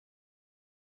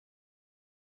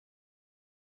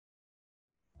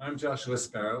I'm Joshua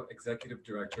Sparrow, Executive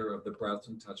Director of the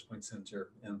Brownston Touchpoint Center,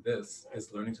 and this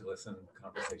is Learning to Listen,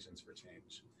 Conversations for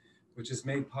Change, which is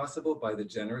made possible by the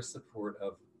generous support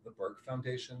of the Burke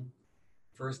Foundation,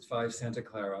 First Five Santa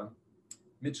Clara,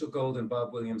 Mitchell Gold and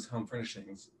Bob Williams Home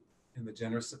Furnishings, and the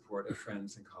generous support of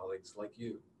friends and colleagues like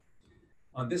you.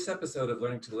 On this episode of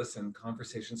Learning to Listen,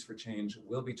 Conversations for Change,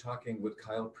 we'll be talking with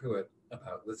Kyle Pruett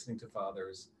about listening to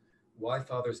fathers, why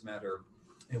fathers matter,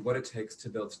 and what it takes to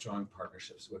build strong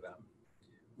partnerships with them.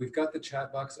 We've got the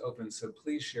chat box open, so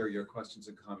please share your questions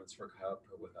and comments for Kyle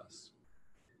Pruett with us.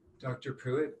 Dr.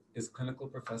 Pruett is clinical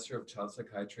professor of child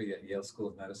psychiatry at Yale School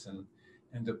of Medicine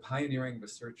and a pioneering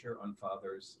researcher on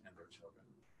fathers and their children.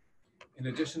 In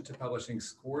addition to publishing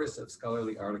scores of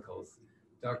scholarly articles,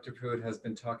 Dr. Pruett has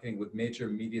been talking with major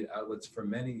media outlets for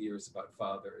many years about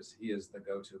fathers. He is the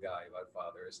go-to guy about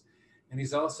fathers. And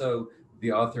he's also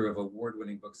the author of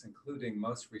award-winning books, including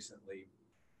most recently,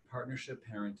 Partnership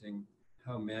Parenting,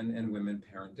 How Men and Women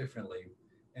Parent Differently,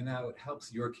 and How It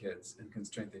Helps Your Kids and Can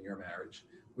Strengthen Your Marriage,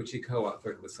 which he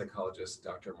co-authored with psychologist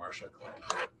Dr. Marcia Klein.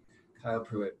 Kyle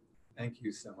Pruett, thank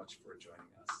you so much for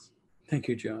joining us. Thank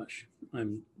you, Josh.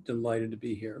 I'm delighted to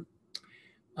be here.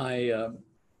 I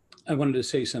wanted to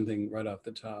say something right off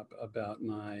the top about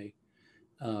my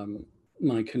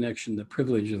connection, the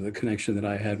privilege of the connection that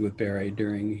I had with Barry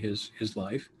during his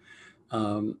life.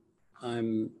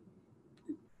 I'm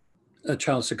a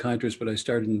child psychiatrist, but I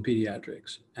started in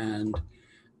pediatrics. And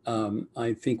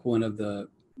I think one of the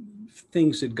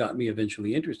things that got me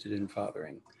eventually interested in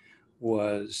fathering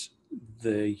was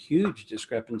the huge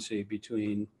discrepancy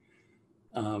between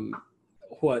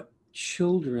what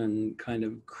children kind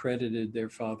of credited their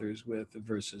fathers with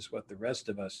versus what the rest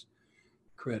of us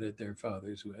credit their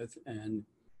fathers with. And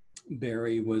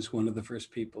Barry was one of the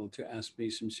first people to ask me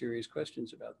some serious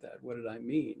questions about that. What did I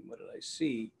mean? What did I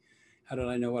see? How did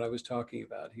I know what I was talking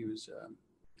about? He was,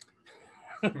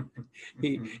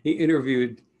 he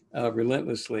interviewed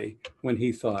relentlessly when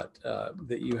he thought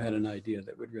that you had an idea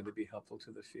that would really be helpful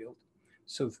to the field.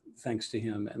 So thanks to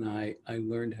him, and I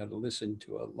learned how to listen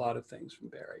to a lot of things from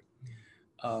Barry.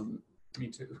 Me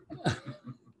too.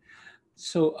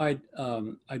 So I'd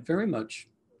very much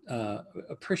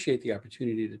appreciate the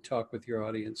opportunity to talk with your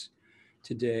audience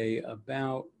today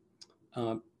about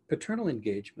paternal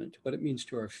engagement, what it means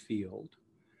to our field.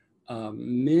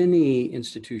 Many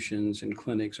institutions and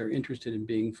clinics are interested in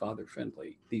being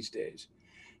father-friendly these days.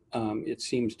 It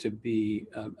seems to be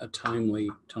a timely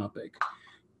topic.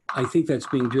 I think that's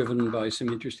being driven by some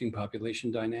interesting population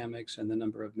dynamics and the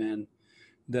number of men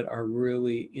that are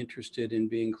really interested in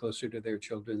being closer to their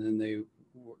children than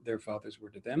their fathers were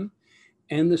to them,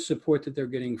 and the support that they're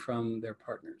getting from their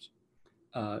partners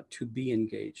to be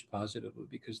engaged positively,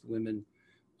 because the women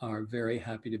are very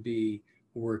happy to be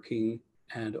working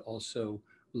and also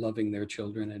loving their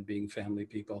children and being family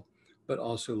people, but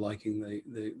also liking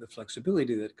the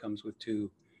flexibility that comes with two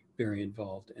very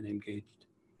involved and engaged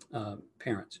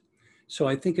parents. So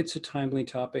I think it's a timely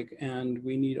topic, and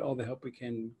we need all the help we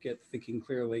can get thinking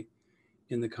clearly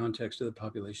in the context of the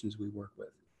populations we work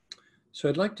with. So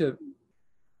I'd like to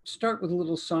start with a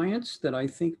little science that I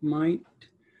think might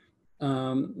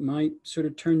sort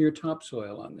of turn your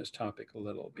topsoil on this topic a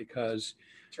little, because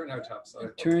Turn our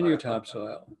topsoil. Turn your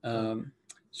topsoil.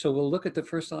 So we'll look at the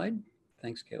first slide.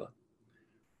 Thanks, Kayla.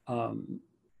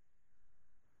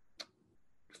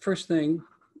 First thing,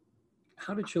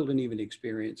 how do children even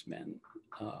experience men?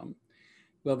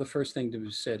 Well, the first thing to be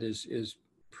said is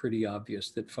pretty obvious,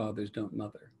 that fathers don't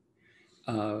mother.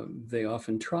 They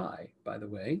often try, by the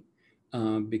way,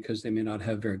 because they may not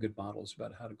have very good models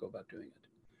about how to go about doing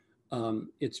it.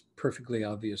 It's perfectly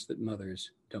obvious that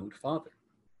mothers don't father.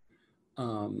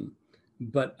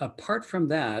 But apart from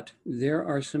that, there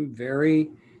are some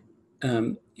very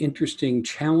interesting,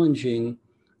 challenging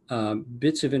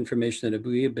bits of information that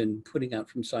we have been putting out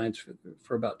from science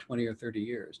for about 20 or 30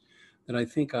 years that I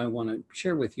think I want to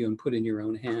share with you and put in your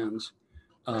own hands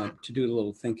to do a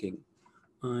little thinking.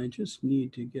 I just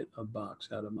need to get a box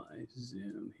out of my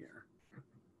Zoom here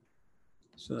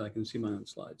so that I can see my own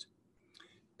slides.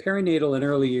 Perinatal and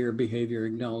early year behavior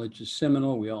acknowledged is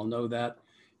seminal. We all know that.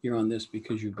 You're on this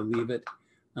because you believe it.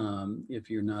 If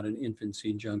you're not an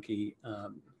infancy junkie,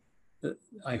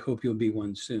 I hope you'll be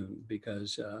one soon,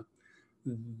 because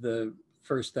the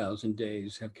first 1,000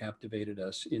 days have captivated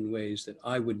us in ways that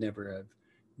I would never have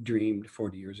dreamed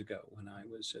 40 years ago when I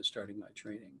was starting my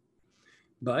training.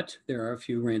 But there are a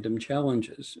few random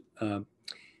challenges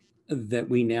that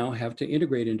we now have to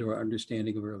integrate into our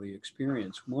understanding of early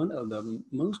experience. One of the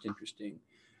most interesting,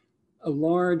 a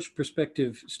large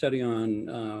prospective study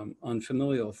on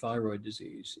familial thyroid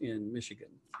disease in Michigan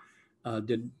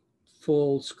did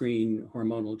full screen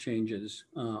hormonal changes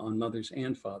on mothers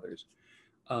and fathers.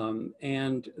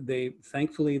 And they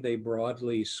thankfully they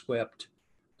broadly swept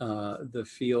the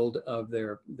field of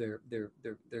their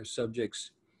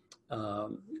subjects'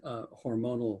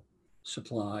 hormonal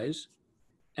supplies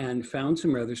and found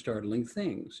some rather startling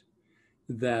things.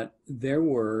 That there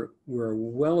were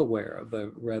well aware of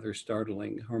the rather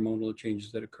startling hormonal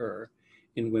changes that occur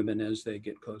in women as they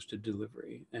get close to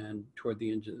delivery and toward the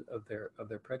end of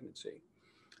their pregnancy.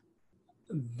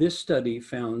 This study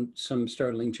found some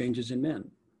startling changes in men.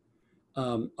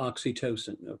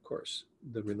 Oxytocin, of course,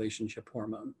 the relationship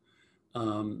hormone,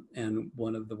 and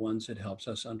one of the ones that helps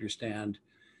us understand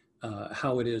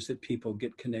how it is that people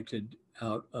get connected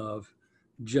out of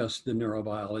just the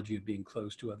neurobiology of being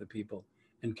close to other people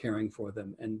and caring for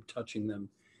them and touching them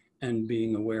and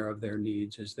being aware of their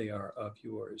needs as they are of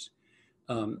yours.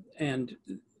 And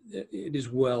it is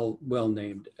well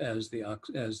named as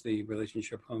the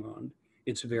relationship hormone.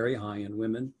 It's very high in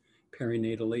women.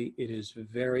 Perinatally, it is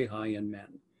very high in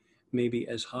men, maybe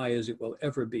as high as it will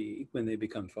ever be when they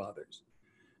become fathers.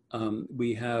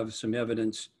 We have some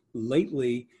evidence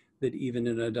lately that even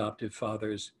in adoptive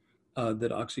fathers,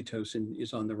 that oxytocin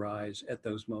is on the rise at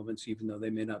those moments, even though they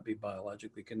may not be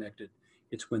biologically connected.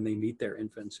 It's when they meet their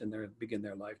infants and they begin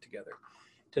their life together.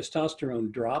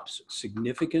 Testosterone drops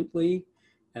significantly.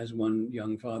 As one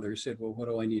young father said, well, what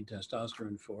do I need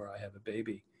testosterone for? I have a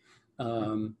baby.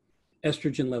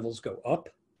 Estrogen levels go up,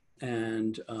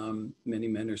 and many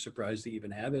men are surprised they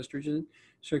even have estrogen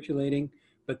circulating.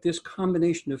 But this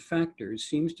combination of factors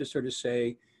seems to sort of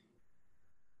say,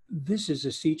 this is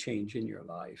a sea change in your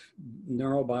life.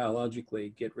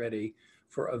 Neurobiologically, get ready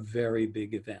for a very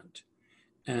big event.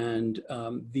 And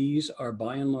these are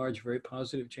by and large very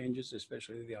positive changes,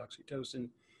 especially the oxytocin.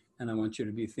 And I want you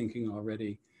to be thinking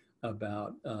already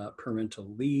about parental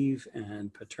leave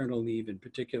and paternal leave in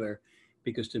particular,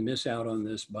 because to miss out on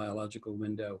this biological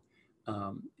window,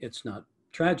 it's not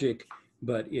tragic,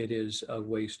 but it is a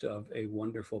waste of a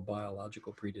wonderful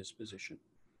biological predisposition.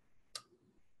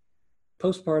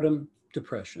 Postpartum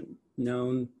depression,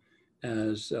 known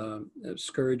as a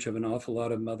scourge of an awful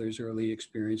lot of mothers' early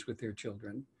experience with their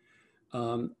children.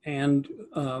 The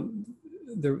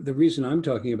reason I'm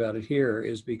talking about it here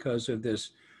is because of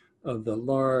the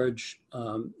large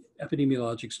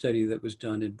epidemiologic study that was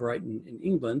done in Brighton in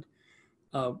England.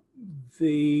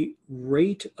 The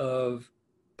rate of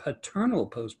paternal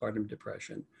postpartum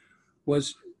depression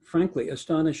was frankly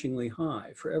astonishingly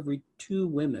high. For every 2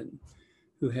 women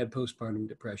who had postpartum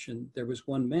depression, there was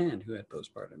 1 man who had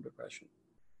postpartum depression.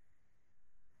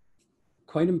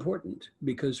 Quite important,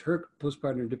 because her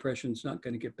postpartum depression is not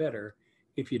going to get better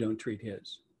if you don't treat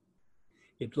his.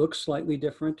 It looks slightly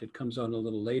different. It comes on a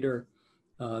little later.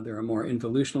 There are more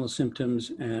involutional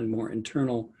symptoms and more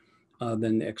internal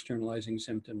than the externalizing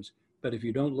symptoms. But if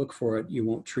you don't look for it, you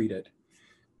won't treat it.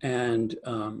 And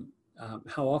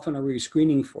how often are we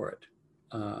screening for it?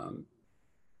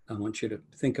 I want you to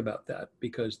think about that,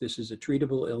 because this is a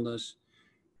treatable illness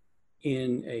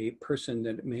in a person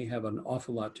that may have an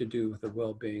awful lot to do with the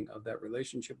well-being of that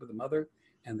relationship with the mother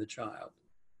and the child.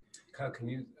 Kyle, can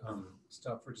you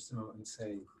stop for just a moment and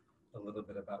say a little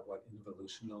bit about what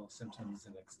involutional symptoms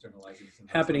and externalizing symptoms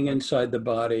happening inside the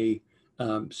body?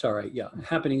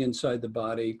 Happening inside the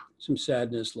body, some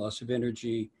sadness, loss of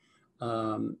energy,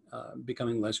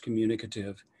 becoming less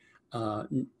communicative.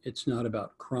 It's not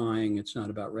about crying. It's not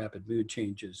about rapid mood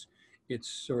changes. It's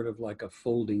sort of like a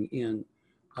folding in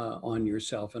on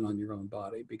yourself and on your own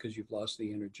body, because you've lost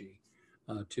the energy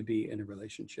to be in a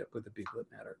relationship with the people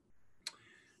that matter.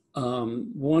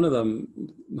 One of the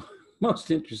most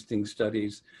interesting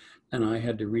studies, and I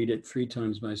had to read it 3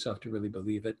 times myself to really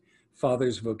believe it,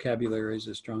 father's vocabulary is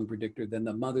a strong predictor than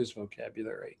the mother's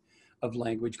vocabulary of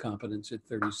language competence at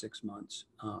 36 months.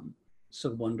 It's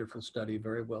a wonderful study,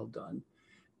 very well done.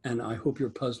 And I hope you're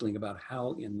puzzling about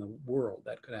how in the world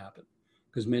that could happen,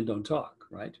 because men don't talk,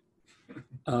 right?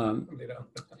 They don't.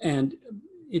 And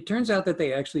it turns out that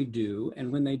they actually do. And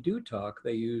when they do talk,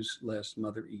 they use less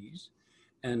motherese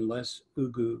and less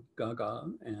goo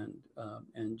gaga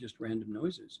and just random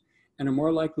noises, and are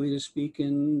more likely to speak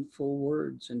in full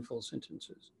words and full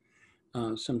sentences.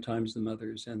 Sometimes the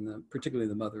mothers and particularly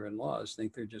the mother-in-laws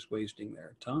think they're just wasting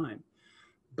their time.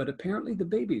 But apparently the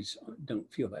babies don't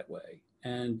feel that way.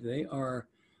 And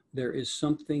there is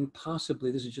something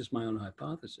possibly, this is just my own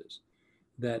hypothesis,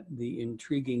 that the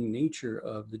intriguing nature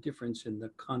of the difference in the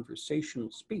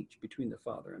conversational speech between the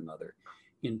father and mother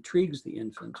intrigues the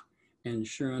infant. And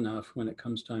sure enough, when it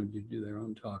comes time to do their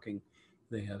own talking,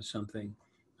 they have something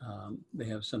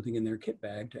in their kit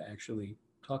bag to actually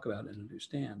talk about and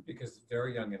understand. Because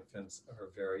very young infants are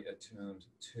very attuned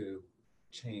to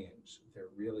change.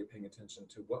 They're really paying attention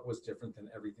to what was different than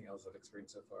everything else I've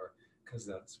experienced so far, because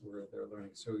that's where they're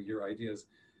learning. So your idea is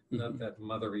not that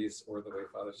motherese or the way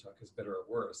fathers talk is better or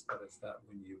worse, but it's that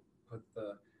when you put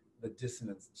the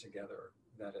dissonance together,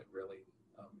 that it really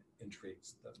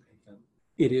intrigues the infant.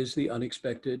 It is the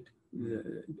unexpected.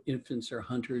 The infants are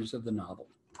hunters of the novel,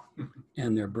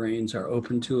 and their brains are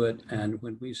open to it. And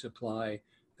when we supply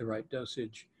the right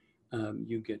dosage,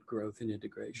 you get growth and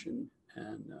integration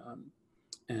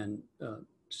and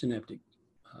synaptic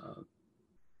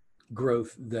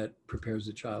growth that prepares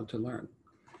the child to learn.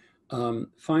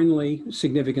 Finally,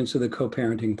 significance of the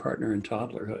co-parenting partner in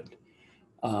toddlerhood.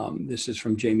 This is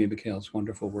from Jamie McHale's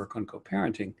wonderful work on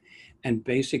co-parenting. And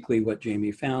basically what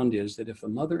Jamie found is that if a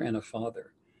mother and a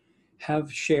father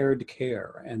have shared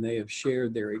care and they have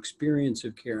shared their experience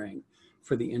of caring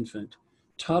for the infant,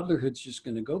 toddlerhood's just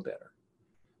going to go better.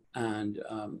 And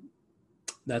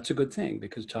that's a good thing,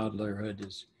 because toddlerhood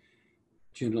is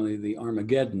generally the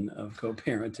Armageddon of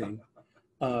co-parenting.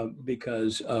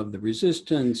 Because of the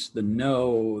resistance, the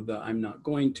no, the I'm not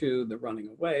going to, the running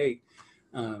away,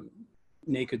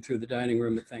 naked through the dining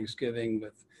room at Thanksgiving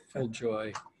with full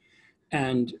joy.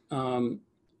 And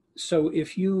so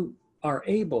if you are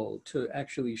able to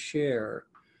actually share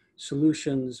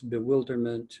solutions,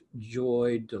 bewilderment,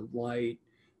 joy, delight,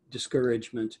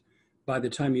 discouragement, by the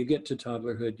time you get to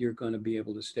toddlerhood, you're going to be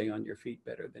able to stay on your feet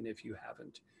better than if you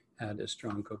haven't had a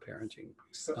strong co-parenting.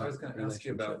 So I was going to ask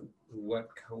you about what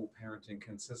co-parenting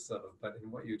consists of, but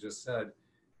in what you just said,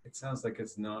 it sounds like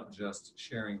it's not just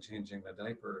sharing, changing the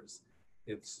diapers,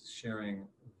 it's sharing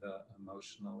the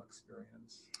emotional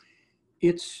experience.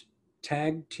 It's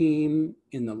tag team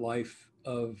in the life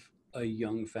of a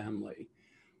young family.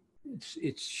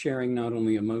 It's sharing not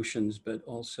only emotions, but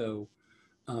also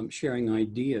sharing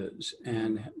ideas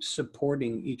and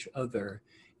supporting each other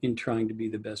in trying to be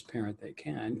the best parent they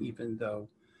can, even though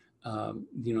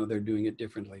they're doing it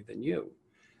differently than you.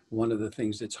 One of the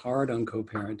things that's hard on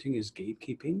co-parenting is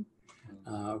gatekeeping,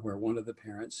 where one of the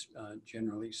parents,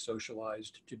 generally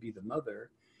socialized to be the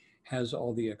mother, has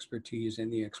all the expertise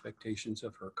and the expectations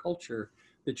of her culture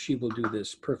that she will do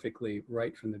this perfectly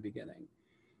right from the beginning,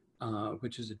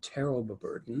 which is a terrible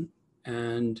burden.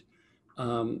 And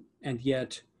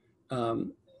yet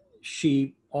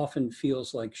she often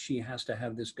feels like she has to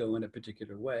have this go in a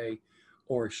particular way,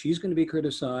 or she's going to be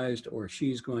criticized, or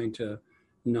she's going to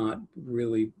not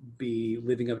really be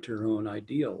living up to her own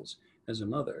ideals as a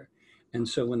mother. And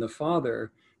so when the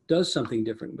father does something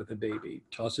different with the baby,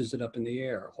 tosses it up in the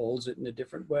air, holds it in a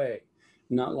different way,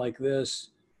 not like this,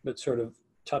 but sort of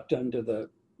tucked under the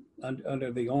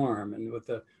arm and with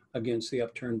the against the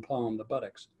upturned palm, the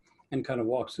buttocks, and kind of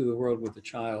walks through the world with the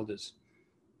child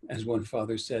as one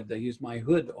father said, they use my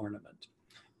hood ornament.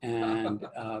 And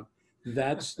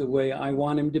that's the way I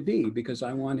want him to be, because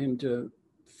I want him to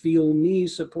feel me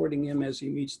supporting him as he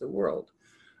meets the world.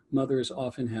 Mothers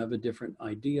often have a different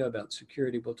idea about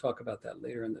security. We'll talk about that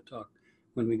later in the talk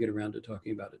when we get around to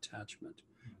talking about attachment.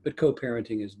 But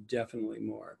co-parenting is definitely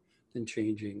more than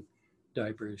changing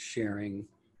diapers, sharing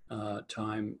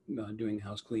time, doing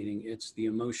house cleaning. It's the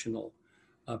emotional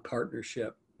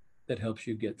partnership that helps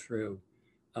you get through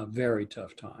a very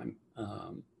tough time.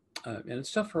 And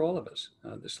it's tough for all of us.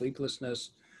 The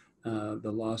sleeplessness, the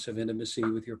loss of intimacy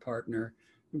with your partner.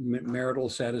 Marital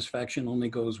satisfaction only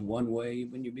goes one way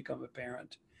when you become a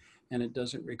parent, and it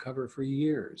doesn't recover for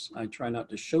years. I try not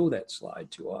to show that slide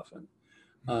too often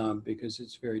because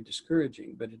it's very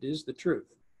discouraging, but it is the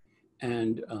truth.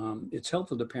 And it's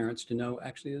helpful to parents to know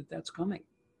actually that that's coming.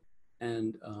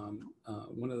 And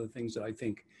one of the things that I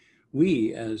think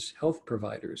we as health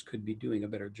providers could be doing a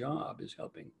better job is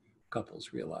helping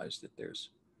couples realize that there's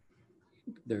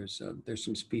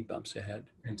some speed bumps ahead.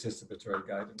 Anticipatory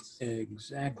guidance.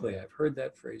 Exactly. I've heard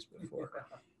that phrase before.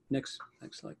 Next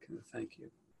slide. Thank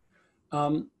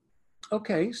you.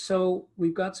 Okay, so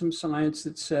we've got some science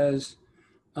that says,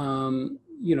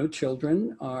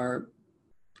 children are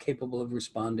capable of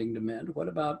responding to men. What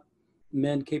about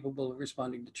men capable of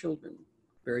responding to children?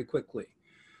 Very quickly.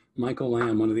 Michael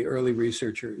Lamb, one of the early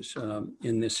researchers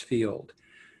in this field,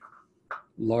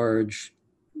 large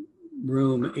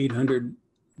room, 800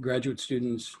 graduate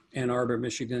students, Ann Arbor,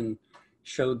 Michigan,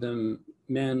 showed them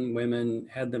men, women,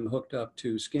 had them hooked up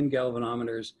to skin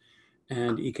galvanometers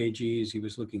and EKGs. He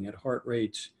was looking at heart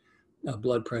rates,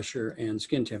 blood pressure, and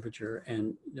skin temperature.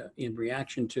 And in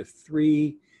reaction to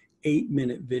 3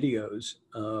 8-minute videos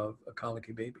of a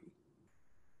colicky baby.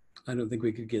 I don't think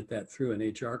we could get that through an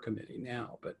HR committee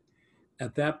now, but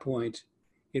at that point,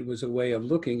 it was a way of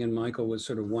looking, and Michael was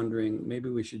sort of wondering, maybe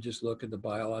we should just look at the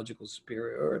biological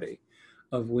superiority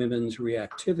of women's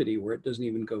reactivity, where it doesn't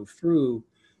even go through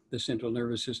the central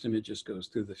nervous system, it just goes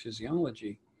through the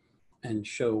physiology, and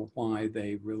show why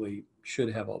they really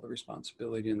should have all the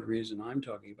responsibility. And the reason I'm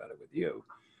talking about it with you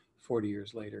 40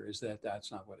 years later is that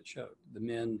that's not what it showed. The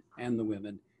men and the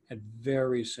women had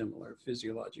very similar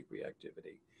physiologic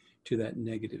reactivity to that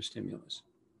negative stimulus.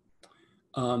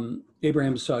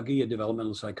 Abraham Sagi, a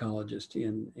developmental psychologist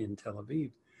in Tel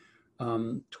Aviv,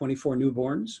 24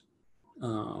 newborns,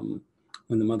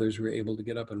 when the mothers were able to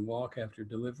get up and walk after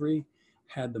delivery,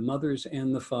 had the mothers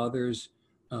and the fathers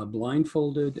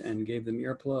blindfolded and gave them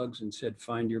earplugs and said,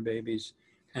 find your babies.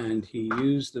 And he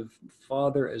used the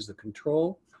father as the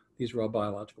control. These were all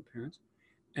biological parents.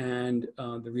 And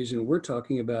the reason we're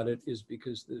talking about it is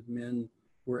because the men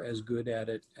were as good at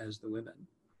it as the women.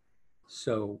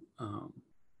 So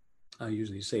I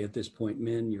usually say at this point,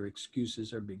 men, your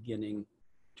excuses are beginning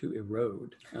to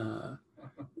erode.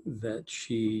 That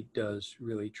she does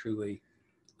really, truly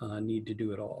need to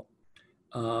do it all.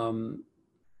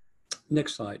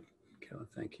 Next slide, Kayla,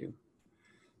 thank you.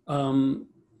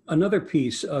 Another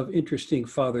piece of interesting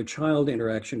father-child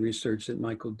interaction research that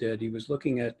Michael did, he was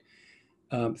looking at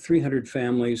 300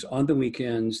 families on the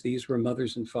weekends. These were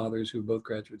mothers and fathers who were both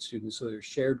graduate students, so there's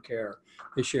shared care.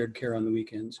 They shared care on the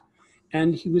weekends.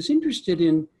 And he was interested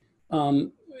in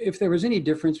if there was any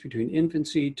difference between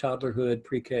infancy, toddlerhood,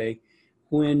 pre-K,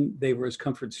 when they were as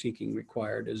comfort-seeking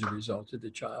required as a result of the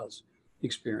child's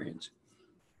experience.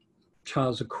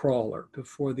 Child's a crawler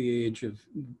before the age of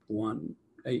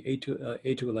 8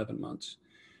 to 11 months.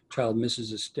 Child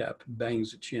misses a step,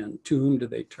 bangs a chin. To whom do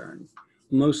they turn?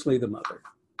 Mostly the mother.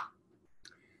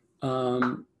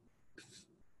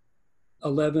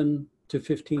 11 to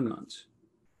 15 months.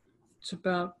 It's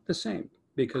about the same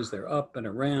because they're up and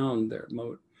around,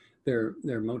 their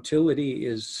motility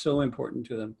is so important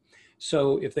to them.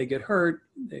 So if they get hurt,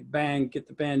 they bang, get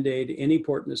the Band-Aid, any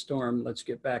port in the storm, let's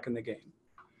get back in the game.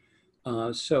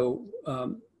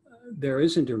 There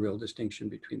isn't a real distinction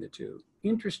between the two.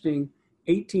 Interesting,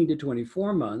 18 to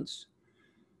 24 months,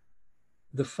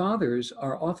 the fathers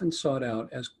are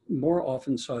more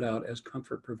often sought out as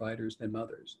comfort providers than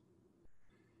mothers.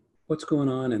 What's going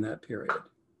on in that period?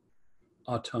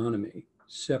 Autonomy,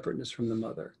 separateness from the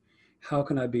mother. How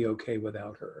can I be okay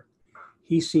without her?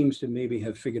 He seems to maybe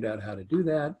have figured out how to do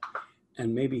that,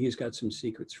 and maybe he's got some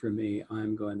secrets for me.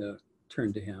 I'm going to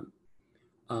turn to him.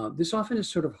 This often is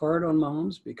sort of hard on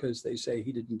moms because they say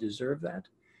he didn't deserve that.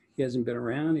 He hasn't been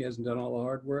around. He hasn't done all the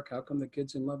hard work. How come the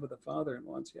kid's in love with the father and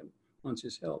wants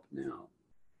his help now?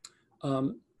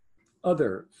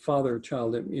 Other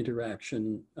father-child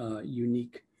interaction,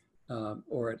 unique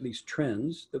or at least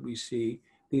trends that we see,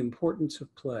 the importance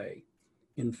of play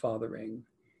in fathering.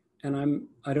 And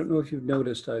I don't know if you've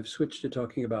noticed, I've switched to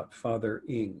talking about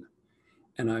fathering.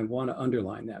 And I want to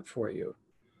underline that for you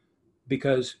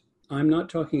because I'm not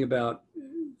talking about,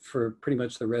 for pretty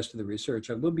much the rest of the research,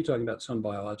 I will be talking about some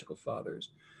biological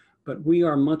fathers, but we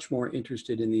are much more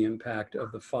interested in the impact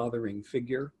of the fathering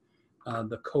figure,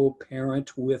 the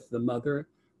co-parent with the mother,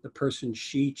 the person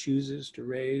she chooses to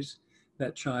raise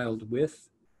that child with.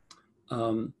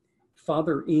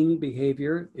 Fathering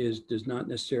behavior does not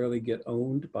necessarily get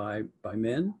owned by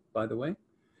men, by the way,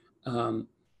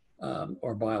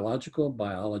 or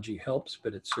biology helps,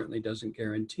 but it certainly doesn't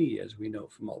guarantee, as we know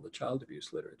from all the child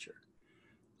abuse literature.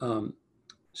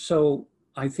 So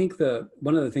I think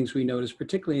one of the things we notice,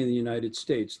 particularly in the United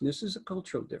States, and this is a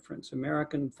cultural difference,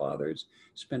 American fathers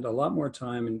spend a lot more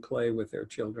time in play with their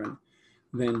children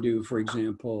than do, for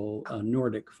example,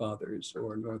 Nordic fathers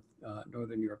or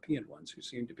Northern European ones, who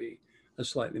seem to be a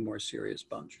slightly more serious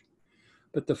bunch.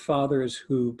 But the fathers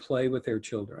who play with their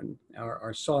children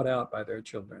are sought out by their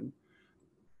children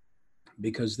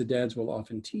because the dads will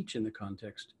often teach in the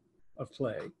context of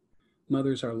play.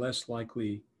 Mothers are less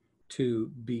likely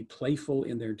to be playful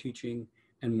in their teaching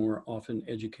and more often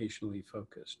educationally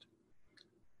focused.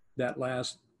 That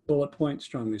last bullet point,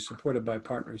 strongly supported by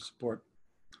partner support.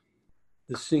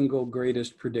 The single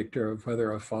greatest predictor of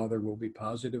whether a father will be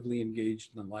positively engaged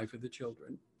in the life of the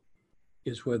children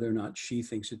is whether or not she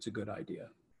thinks it's a good idea.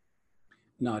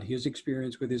 Not his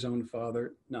experience with his own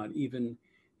father, not even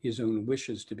his own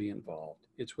wishes to be involved.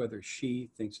 It's whether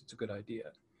she thinks it's a good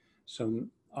idea. So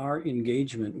our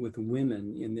engagement with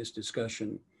women in this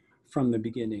discussion from the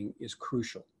beginning is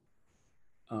crucial.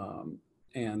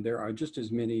 And there are just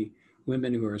as many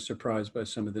women who are surprised by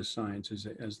some of this science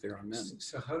as there are men.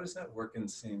 So how does that work in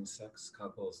same-sex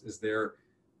couples? Is there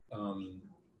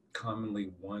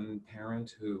commonly one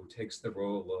parent who takes the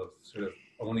role of sort of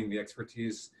owning the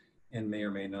expertise and may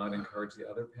or may not encourage the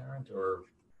other parent, or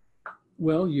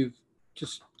Well, you've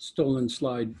just stolen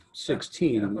slide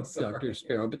 16, oh, sorry. Dr.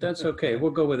 Sparrow, but that's okay.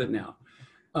 We'll go with it now.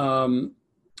 Um,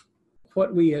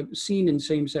 what we have seen in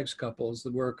same-sex couples,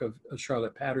 the work of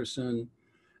Charlotte Patterson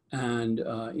and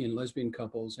in lesbian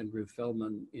couples and Ruth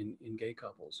Feldman in gay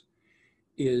couples,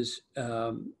 is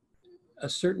a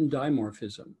certain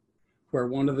dimorphism where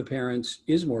one of the parents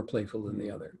is more playful than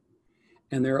the other.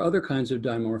 And there are other kinds of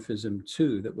dimorphism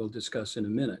too that we'll discuss in a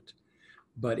minute.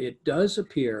 But it does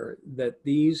appear that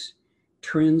these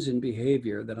trends in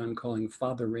behavior that I'm calling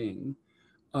fathering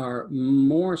are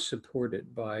more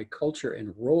supported by culture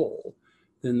and role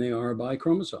than they are by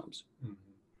chromosomes.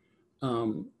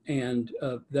 And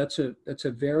that's a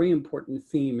very important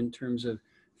theme in terms of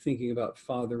thinking about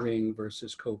fathering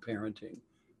versus co-parenting,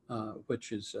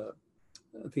 which is a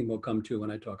theme we'll come to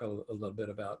when I talk a little bit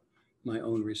about my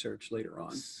own research later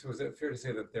on. So is it fair to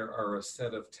say that there are a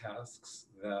set of tasks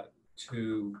that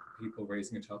two people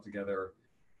raising a child together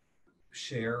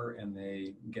share, and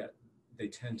they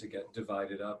tend to get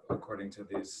divided up according to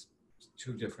these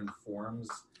two different forms?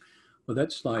 Well,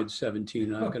 that's slide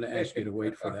 17. I'm going to ask you to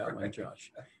wait for that one,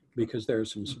 Josh, because there are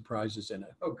some surprises in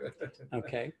it. Oh, good.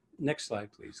 Okay, next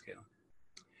slide, please, Gail.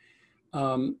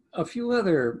 A few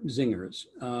other zingers.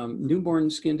 Newborn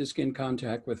skin-to-skin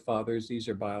contact with fathers, these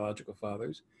are biological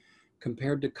fathers,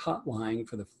 compared to cot lying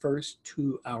for the first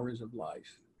 2 hours of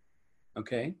life.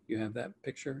 Okay, you have that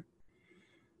picture?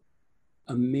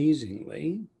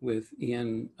 Amazingly,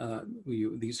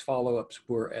 these follow-ups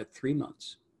were at 3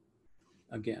 months.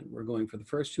 Again, we're going for the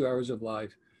first 2 hours of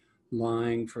life,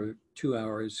 lying for 2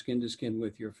 hours skin-to-skin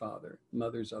with your father.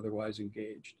 Mother's otherwise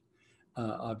engaged,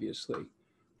 obviously.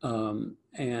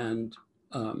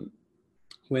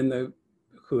 When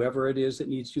whoever it is that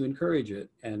needs to encourage it,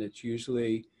 and it's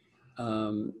usually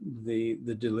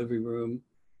the delivery room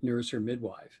nurse or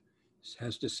midwife,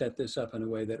 has to set this up in a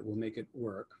way that will make it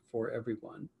work for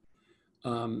everyone.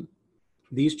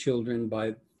 These children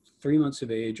by 3 months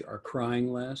of age are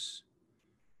crying less.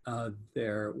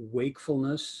 Their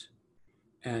wakefulness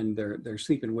and their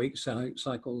sleep and wake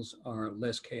cycles are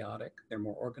less chaotic. They're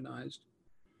more organized.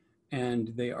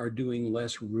 And they are doing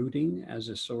less rooting as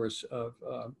a source of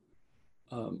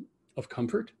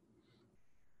comfort.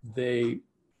 They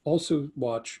also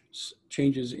watch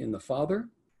changes in the father,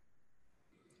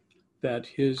 that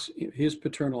his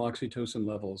paternal oxytocin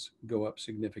levels go up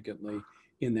significantly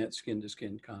in that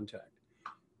skin-to-skin contact.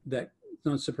 That,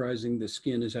 not surprising, the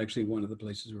skin is actually one of the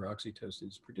places where oxytocin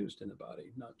is produced in the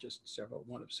body, not just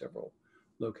one of several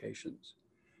locations.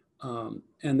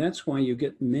 And that's why you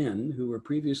get men who were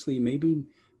previously maybe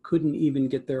couldn't even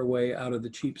get their way out of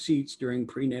the cheap seats during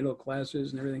prenatal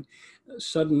classes and everything.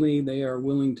 Suddenly they are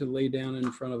willing to lay down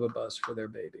in front of a bus for their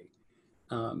baby.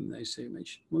 They say,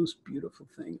 most beautiful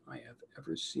thing I have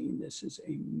ever seen. This is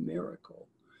a miracle.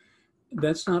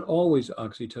 That's not always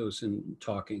oxytocin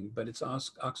talking, but it's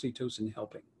oxytocin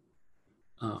helping.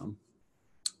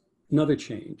 Another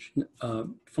change,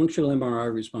 functional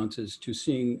MRI responses to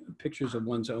seeing pictures of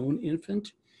one's own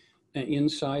infant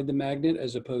inside the magnet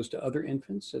as opposed to other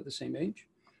infants at the same age.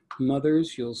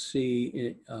 Mothers, you'll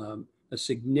see a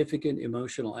significant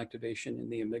emotional activation in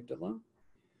the amygdala.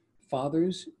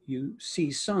 Fathers, you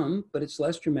see some, but it's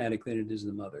less dramatic than it is in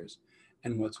the mothers.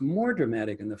 And what's more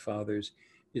dramatic in the fathers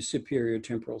is superior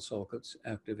temporal sulcus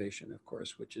activation, of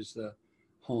course, which is the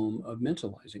home of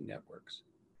mentalizing networks.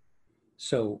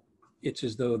 So it's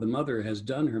as though the mother has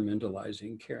done her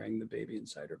mentalizing, carrying the baby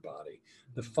inside her body.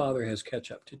 The father has catch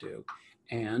up to do,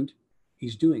 and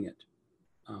he's doing it,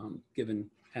 given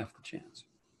half the chance.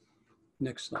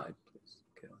 Next slide, please.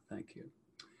 Okay, thank you.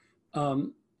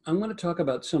 I'm going to talk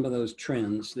about some of those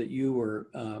trends that you were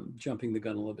jumping the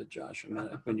gun a little bit, Josh, a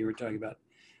minute, when you were talking about,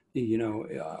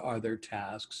 are there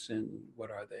tasks and what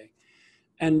are they?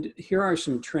 And here are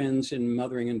some trends in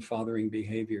mothering and fathering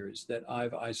behaviors that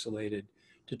I've isolated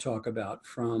to talk about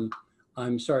from,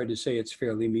 I'm sorry to say it's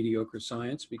fairly mediocre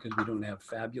science because we don't have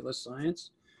fabulous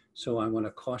science. So I want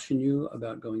to caution you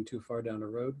about going too far down the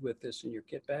road with this in your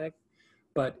kit bag.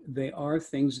 But they are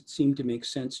things that seem to make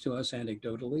sense to us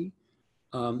anecdotally.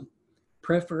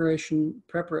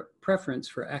 Preference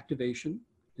for activation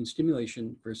and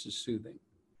stimulation versus soothing.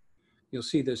 You'll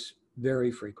see this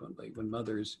very frequently when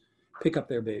mothers pick up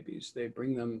their babies. They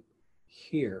bring them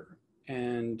here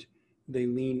and they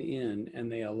lean in and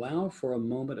they allow for a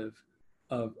moment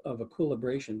of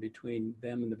equilibration between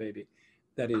them and the baby.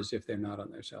 That is, if they're not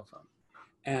on their cell phone.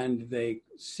 And they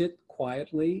sit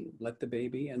quietly, let the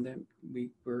baby, and then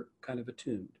we're kind of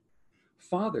attuned.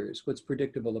 Fathers, what's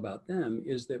predictable about them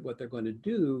is that what they're going to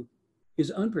do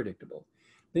is unpredictable.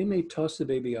 they may toss the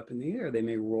baby up in the air. They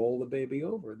may roll the baby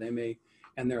over.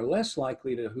 And they're less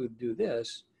likely to do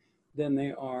this than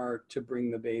they are to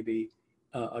bring the baby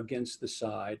against the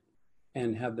side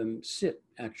and have them sit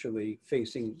actually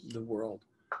facing the world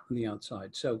on the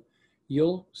outside. So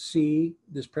you'll see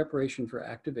this preparation for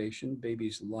activation.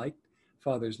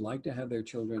 Fathers like to have their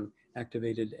children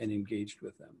activated and engaged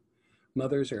with them.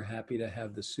 Mothers are happy to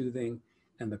have the soothing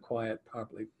and the quiet,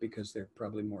 probably because they're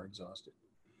probably more exhausted.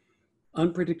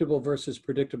 Unpredictable versus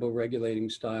predictable regulating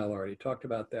style, already talked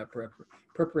about that.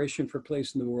 Preparation for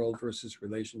place in the world versus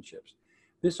relationships.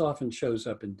 This often shows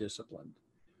up in discipline,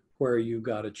 where you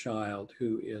got a child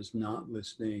who is not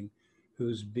listening,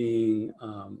 who's being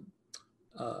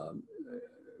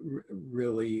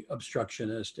really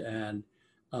obstructionist, and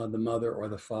the mother or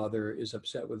the father is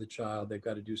upset with the child. They've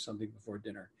got to do something before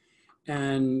dinner.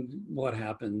 And what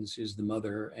happens is the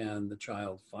mother and the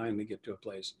child finally get to a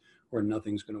place where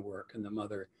nothing's going to work. And the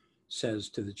mother says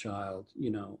to the child,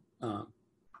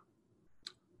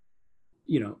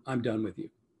 I'm done with you,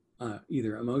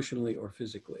 either emotionally or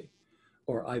physically,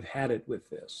 or I've had it with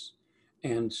this.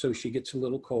 And so she gets a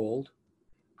little cold,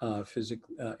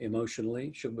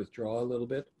 emotionally. She'll withdraw a little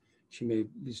bit. She may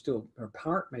be still, her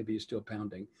heart may be still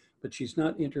pounding, but she's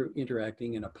not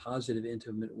interacting in a positive,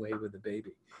 intimate way with the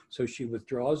baby. So she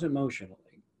withdraws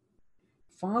emotionally.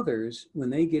 Fathers, when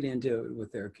they get into it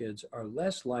with their kids, are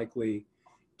less likely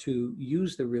to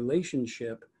use the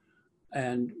relationship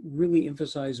and really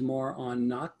emphasize more on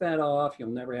knock that off.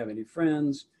 You'll never have any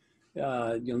friends.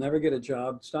 You'll never get a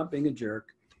job. Stop being a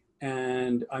jerk.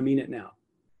 And I mean it now.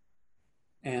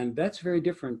 And that's very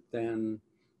different than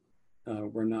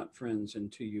we're not friends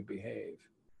until you behave.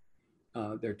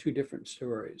 They're two different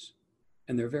stories.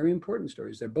 And they're very important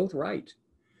stories. They're both right.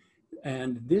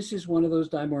 And this is one of those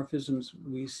dimorphisms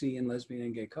we see in lesbian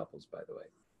and gay couples, by the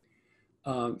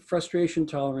way. Frustration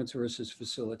tolerance versus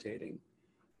facilitating.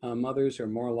 Mothers are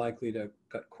more likely to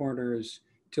cut corners,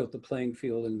 tilt the playing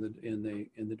field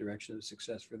in the direction of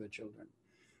success for their children.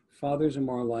 Fathers are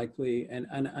more likely, and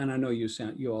I know you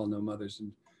all know mothers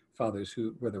and fathers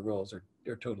where the roles are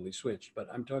totally switched, but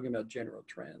I'm talking about general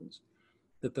trends,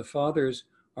 that the fathers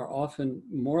are often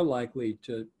more likely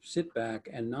to sit back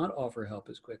and not offer help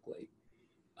as quickly,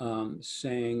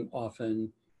 saying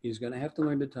often he's going to have to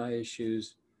learn to tie his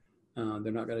shoes.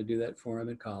 They're not going to do that for him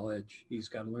at college. He's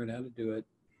got to learn how to do it.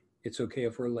 It's okay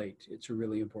if we're late. It's a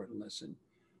really important lesson.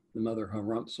 The mother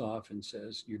harumps off and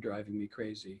says, "You're driving me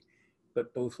crazy."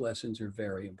 But both lessons are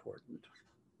very important.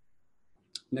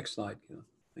 Next slide, Keila.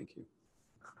 Thank you.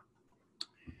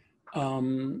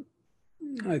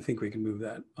 I think we can move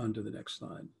that on to the next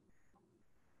slide.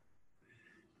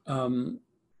 At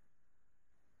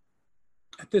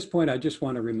this point, I just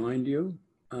want to remind you,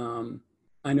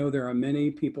 I know there are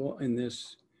many people in the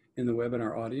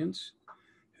webinar audience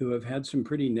who have had some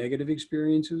pretty negative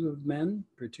experiences with men,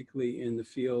 particularly in the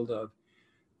field of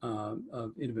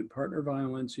intimate partner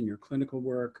violence in your clinical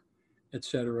work, et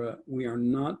cetera. We are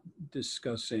not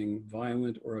discussing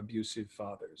violent or abusive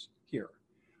fathers here,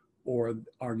 or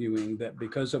arguing that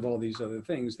because of all these other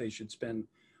things, they should spend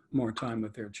more time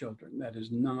with their children. That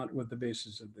is not what the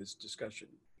basis of this discussion.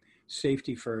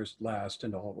 Safety first, last,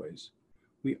 and always.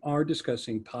 We are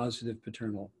discussing positive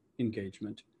paternal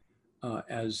engagement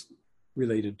as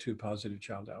related to positive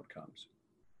child outcomes.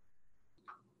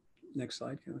 Next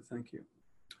slide, Keila. Thank you.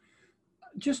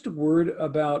 Just a word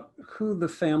about who the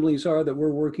families are that we're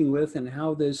working with and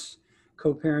how this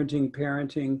co-parenting,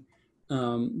 parenting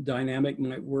dynamic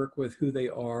might work with who they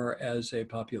are as a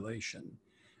population.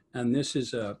 And this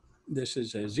is a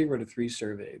 0 to 3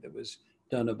 survey that was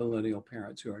done of millennial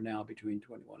parents who are now between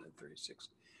 21 and 36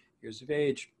 years of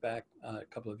age, back a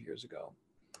couple of years ago.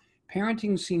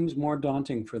 Parenting seems more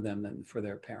daunting for them than for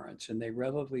their parents, and they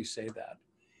readily say that.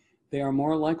 They are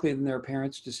more likely than their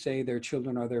parents to say their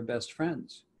children are their best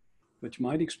friends, which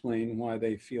might explain why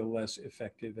they feel less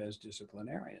effective as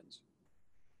disciplinarians.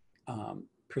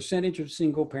 Percentage of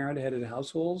single parent-headed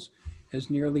households has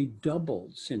nearly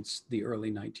doubled since the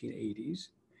early 1980s.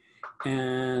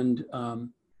 And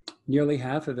nearly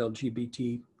half of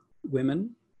LGBT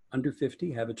women under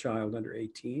 50 have a child under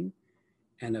 18,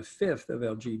 and a fifth of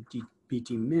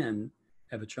LGBT men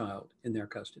have a child in their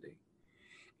custody.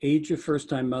 Age of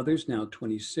first-time mothers, now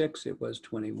 26. It was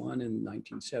 21 in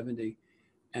 1970,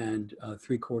 and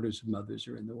 3/4 of mothers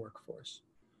are in the workforce.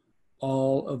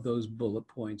 All of those bullet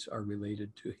points are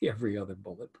related to every other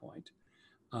bullet point.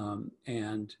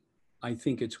 And I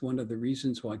think it's one of the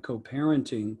reasons why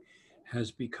co-parenting has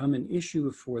become an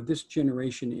issue for this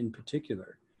generation in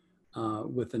particular,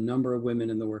 with the number of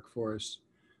women in the workforce,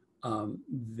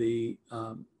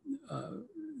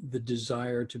 the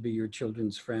desire to be your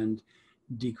children's friend,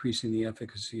 decreasing the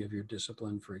efficacy of your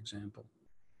discipline, for example.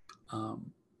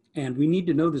 And we need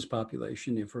to know this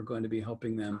population if we're going to be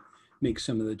helping them make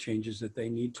some of the changes that they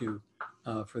need to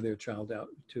for their child out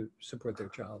to support their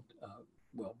child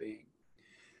well-being.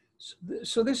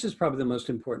 So this is probably the most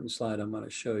important slide I'm going to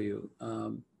show you.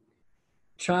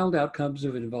 Child outcomes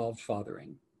have involved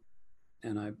fathering.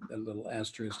 And a little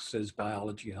asterisk says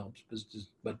biology helps,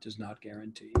 but does not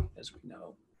guarantee, as we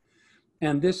know.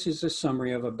 And this is a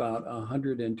summary of about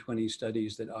 120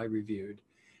 studies that I reviewed,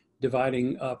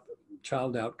 dividing up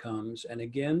child outcomes. And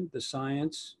again, the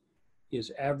science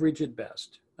is average at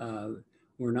best.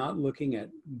 We're not looking at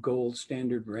gold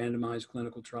standard randomized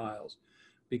clinical trials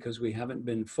because we haven't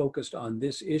been focused on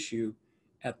this issue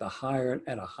at a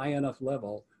high enough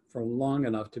level for long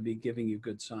enough to be giving you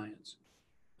good science.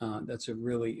 That's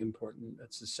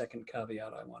the second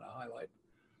caveat I want to highlight.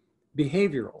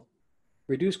 Behavioral,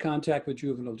 reduce contact with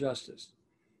juvenile justice.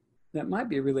 That might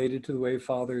be related to the way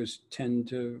fathers tend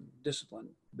to discipline.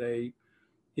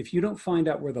 If you don't find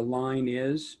out where the line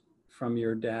is from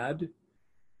your dad,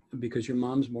 because your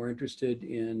mom's more interested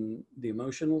in the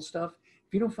emotional stuff,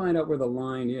 if you don't find out where the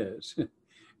line is,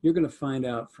 you're going to find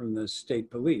out from the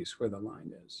state police where the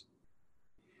line is.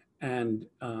 And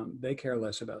they care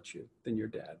less about you than your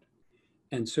dad.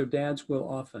 And so dads will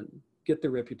often get the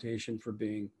reputation for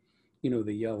being,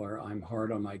 the yeller, I'm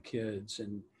hard on my kids.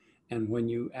 And when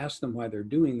you ask them why they're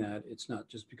doing that, it's not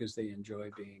just because they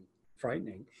enjoy being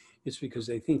frightening. It's because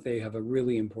they think they have a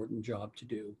really important job to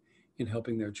do in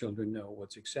helping their children know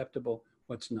what's acceptable,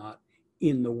 what's not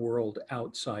in the world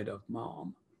outside of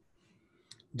mom.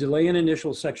 Delay in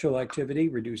initial sexual activity,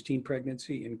 reduce teen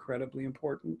pregnancy, incredibly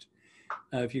important.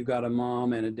 If you've got a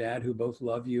mom and a dad who both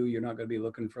love you, you're not going to be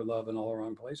looking for love in all the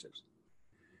wrong places.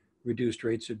 Reduced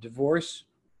rates of divorce,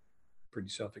 pretty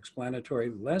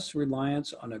self-explanatory. Less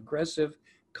reliance on aggressive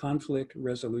conflict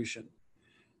resolution.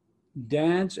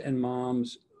 Dads and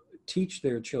moms teach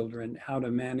their children how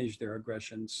to manage their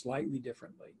aggression slightly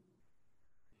differently.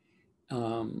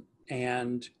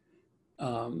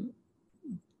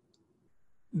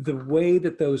 The way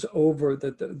that those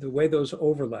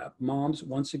overlap, moms,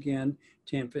 once again,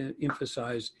 to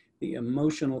emphasize the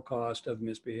emotional cost of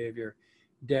misbehavior,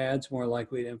 dads more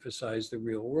likely to emphasize the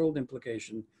real world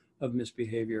implication of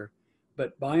misbehavior.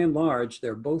 But by and large,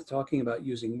 they're both talking about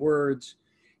using words,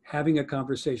 having a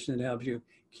conversation that helps you,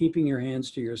 keeping your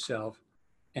hands to yourself,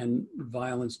 and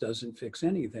violence doesn't fix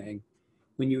anything.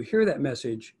 When you hear that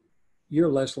message, you're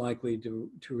less likely to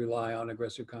rely on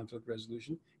aggressive conflict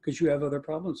resolution because you have other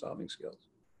problem solving skills.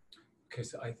 Okay,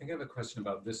 so I think I have a question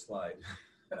about this slide.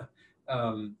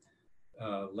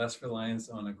 Less reliance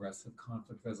on aggressive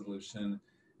conflict resolution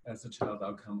as a child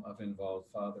outcome of involved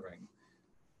fathering.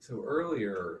 So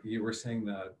earlier you were saying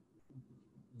that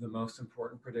the most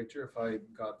important predictor, if I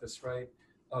got this right,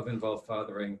 of involved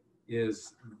fathering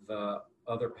is the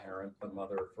other parent, the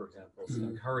mother, for example's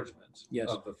encouragement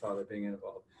of the father being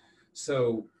involved.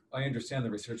 So I understand the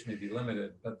research may be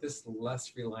limited, but this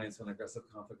less reliance on aggressive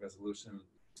conflict resolution,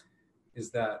 is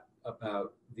that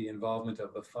about the involvement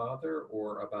of the father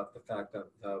or about the fact that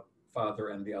the father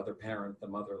and the other parent, the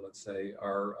mother, let's say,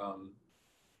 are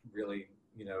really,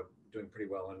 doing pretty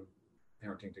well in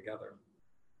parenting together?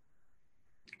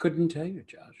 Couldn't tell you,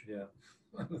 Josh. Yeah.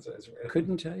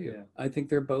 Couldn't tell you. Yeah. I think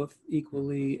they're both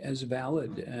equally as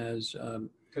valid as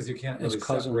because you can't really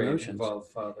separate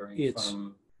involved fathering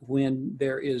from when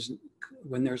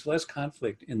there's less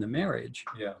conflict in the marriage.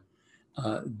 Yeah.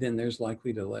 Then there's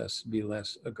likely to be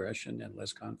less aggression and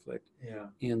less conflict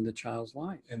in the child's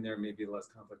life. And there may be less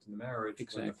conflict in the marriage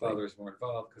when the father is more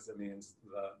involved, because it means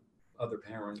the other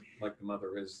parent, like the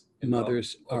mother, is involved,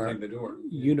 mothers are the door.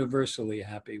 Universally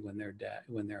happy when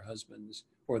their husbands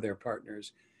or their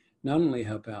partners not only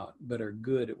help out, but are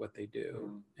good at what they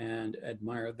do and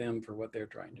admire them for what they're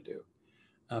trying to do.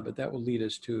 But that will lead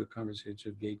us to a conversation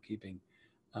of gatekeeping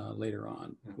later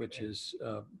on, which is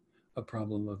a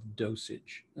problem of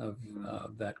dosage of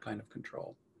that kind of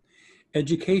control.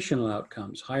 Educational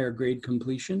outcomes, higher grade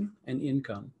completion and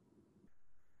income.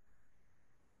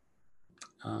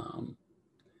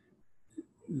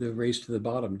 The race to the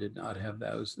bottom did not have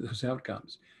those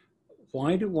outcomes.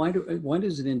 Why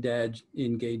does an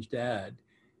engaged dad?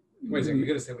 Wait a second, you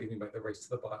got to say what you mean by the race to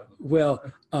the bottom. Well,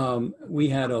 we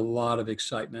had a lot of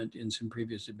excitement in some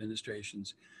previous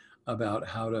administrations about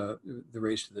the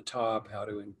race to the top, how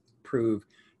to improve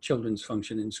children's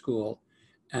function in school.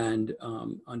 And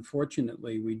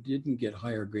unfortunately, we didn't get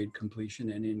higher grade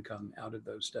completion and income out of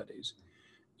those studies.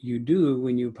 You do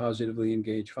when you positively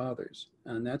engage fathers.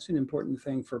 And that's an important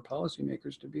thing for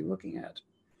policymakers to be looking at.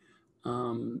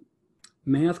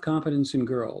 Math competence in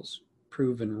girls,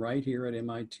 proven right here at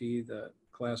MIT, the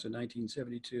class of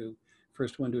 1972,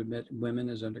 first one to admit women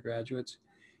as undergraduates,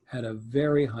 had a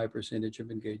very high percentage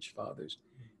of engaged fathers.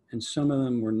 And some of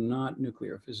them were not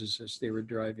nuclear physicists. They were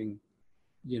driving,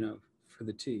 for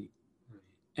the tea.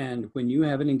 And when you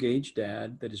have an engaged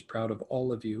dad that is proud of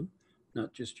all of you,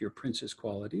 not just your princess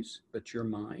qualities, but your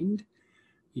mind,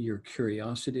 your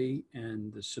curiosity,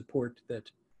 and the support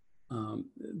that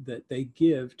that they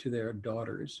give to their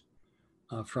daughters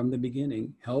from the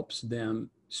beginning helps them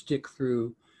stick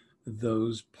through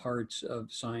those parts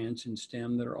of science and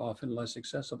STEM that are often less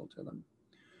accessible to them.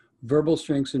 Verbal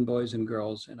strengths in boys and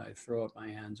girls, and I throw up my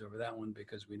hands over that one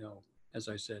because we know, as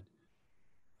I said,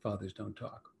 fathers don't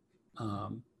talk.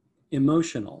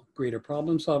 Emotional, greater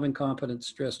problem-solving competence,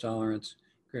 stress tolerance,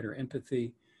 greater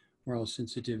empathy, moral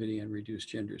sensitivity, and reduced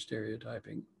gender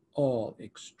stereotyping, all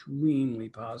extremely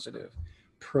positive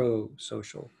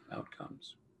pro-social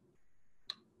outcomes.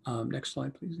 Next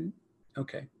slide, please.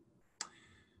 Okay.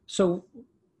 So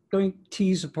going to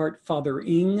tease apart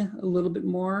fathering a little bit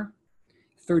more.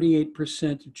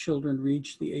 38% of children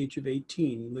reach the age of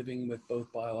 18 living with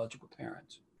both biological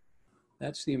parents.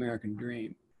 That's the American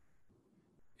dream.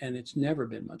 And it's never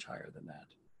been much higher than that.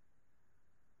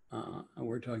 And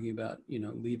we're talking about,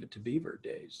 leave it to Beaver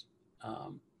days.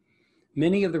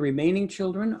 Many of the remaining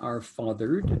children are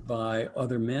fathered by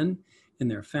other men in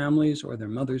their families or their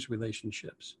mother's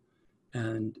relationships.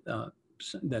 And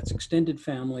that's extended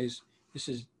families. This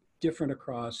is different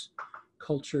across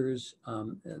cultures.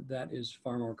 That is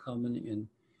far more common in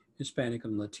Hispanic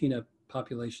and Latina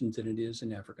populations than it is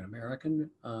in African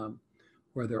American,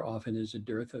 where there often is a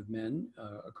dearth of men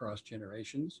across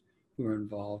generations who are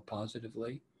involved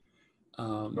positively.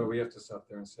 But we have to stop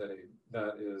there and say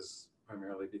that is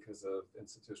primarily because of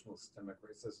institutional systemic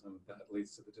racism that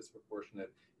leads to the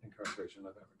disproportionate incarceration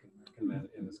of African American men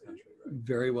in this country, right?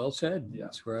 Very well said. Yeah.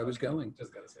 That's where I was going.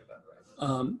 Just got to say that,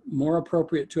 right? More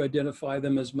appropriate to identify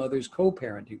them as mother's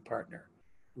co-parenting partner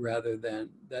rather than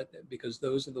that, because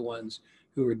those are the ones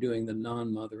who are doing the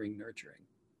non-mothering nurturing.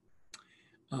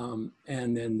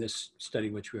 And then this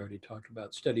study, which we already talked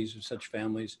about, studies of such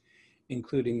families,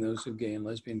 including those of gay and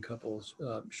lesbian couples,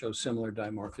 show similar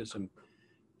dimorphism.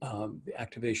 The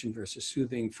activation versus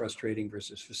soothing, frustrating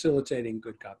versus facilitating,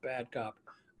 good cop, bad cop.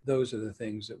 Those are the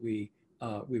things that we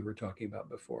were talking about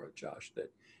before, Josh,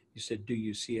 that you said, do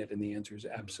you see it? And the answer is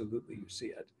absolutely you see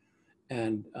it.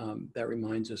 And that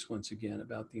reminds us once again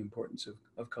about the importance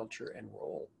of culture and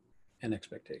role and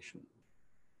expectation.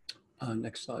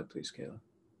 Next slide, please, Kayla.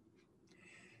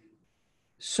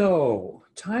 So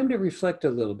time to reflect a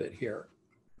little bit here.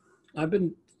 I've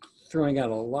been throwing out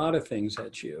a lot of things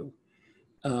at you.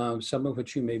 Some of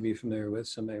which you may be familiar with,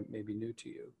 some may be new to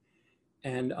you.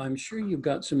 And I'm sure you've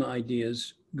got some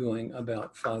ideas going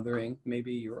about fathering,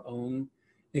 maybe your own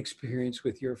experience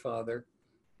with your father,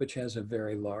 which has a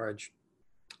very large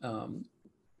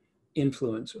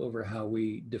influence over how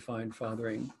we define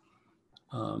fathering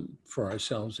for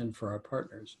ourselves and for our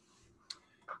partners.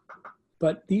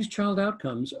 But these child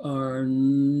outcomes are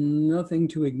nothing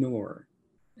to ignore.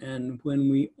 And when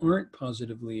we aren't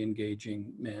positively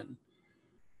engaging men,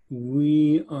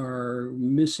 we are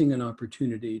missing an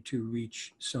opportunity to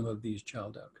reach some of these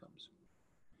child outcomes.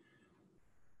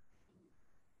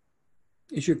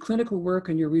 Is your clinical work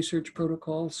and your research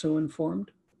protocol so informed?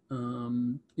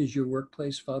 Is your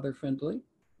workplace father-friendly?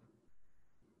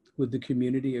 Would the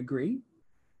community agree?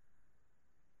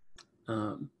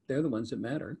 They're the ones that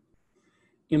matter.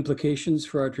 Implications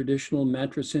for our traditional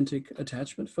matricentric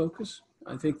attachment focus?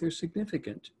 I think they're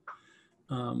significant.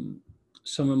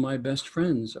 Some of my best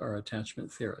friends are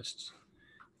attachment theorists.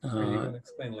 Are you going to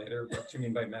explain later what you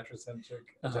mean by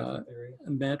matricentric attachment theory?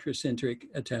 Matricentric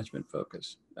attachment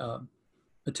focus.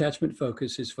 Attachment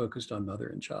focus is focused on mother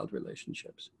and child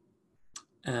relationships.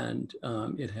 And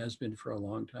it has been for a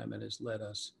long time and has led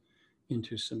us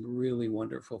into some really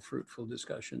wonderful, fruitful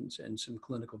discussions and some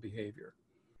clinical behavior.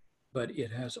 But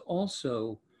it has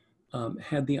also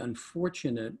had the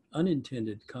unfortunate,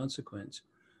 unintended consequence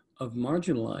of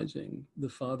marginalizing the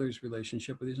father's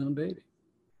relationship with his own baby.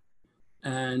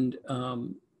 And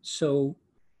so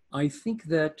I think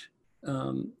that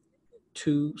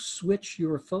to switch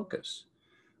your focus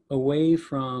away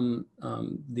from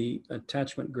the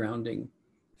attachment grounding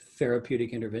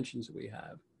therapeutic interventions that we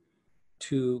have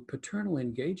to paternal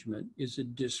engagement is a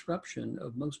disruption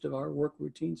of most of our work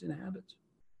routines and habits.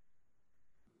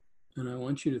 And I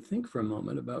want you to think for a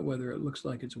moment about whether it looks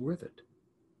like it's worth it.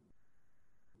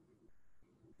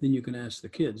 Then you can ask the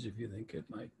kids if you think it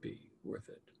might be worth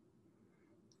it,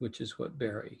 which is what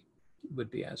Barry would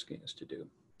be asking us to do.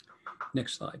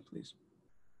 Next slide, please.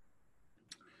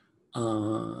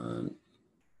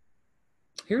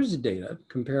 Here's the data,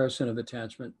 comparison of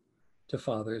attachment to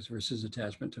fathers versus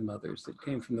attachment to mothers that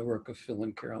came from the work of Phil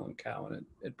and Carolyn Cowan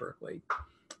at Berkeley,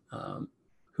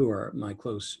 who are my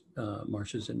close,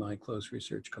 Marcia's and my close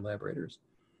research collaborators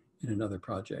in another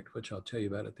project, which I'll tell you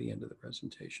about at the end of the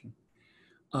presentation.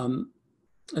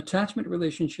 Attachment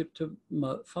relationship to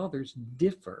fathers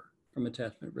differ from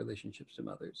attachment relationships to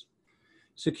mothers.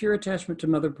 Secure attachment to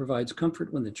mother provides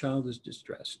comfort when the child is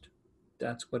distressed.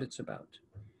 That's what it's about.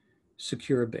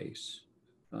 Secure base.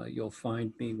 You'll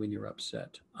find me when you're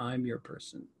upset. I'm your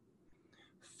person.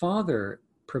 Father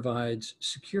provides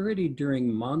security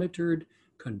during monitored,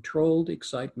 controlled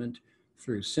excitement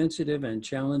through sensitive and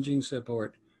challenging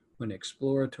support when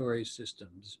exploratory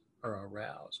systems are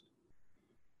aroused.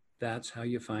 That's how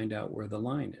you find out where the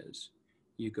line is.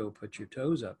 You go put your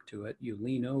toes up to it, you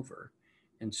lean over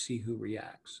and see who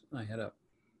reacts. I had a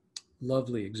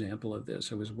lovely example of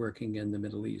this. I was working in the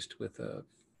Middle East with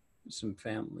some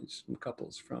families, some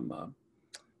couples from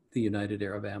the United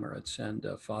Arab Emirates, and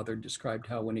father described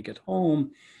how when he got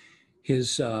home,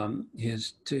 his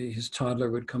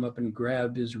toddler would come up and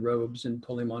grab his robes and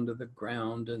pull him onto the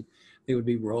ground, and they would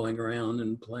be rolling around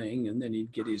and playing, and then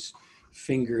he'd get his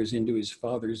fingers into his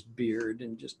father's beard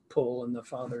and just pull, and the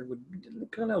father would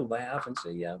kind of laugh and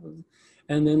say, yeah.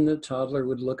 And then the toddler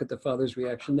would look at the father's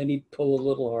reaction, then he'd pull a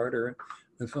little harder.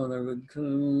 The father would,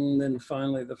 then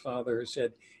finally the father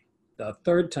said, the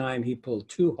third time he pulled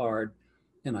too hard,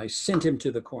 and I sent him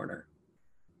to the corner.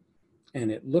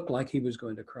 And it looked like he was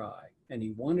going to cry, and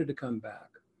he wanted to come back.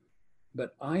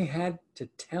 But I had to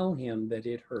tell him that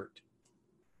it hurt.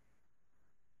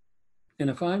 And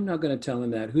if I'm not going to tell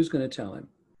him that, who's going to tell him?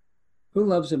 Who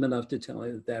loves him enough to tell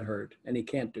him that that hurt, and he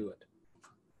can't do it?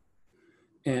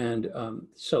 And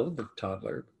so the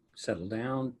toddler settled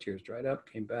down, tears dried up,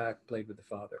 came back, played with the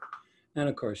father. And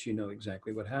of course, you know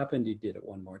exactly what happened. He did it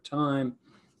one more time.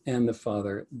 And the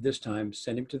father, this time,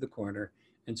 sent him to the corner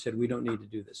and said, we don't need to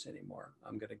do this anymore.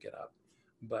 I'm going to get up.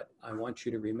 But I want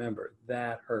you to remember,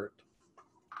 that hurt.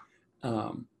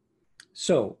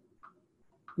 So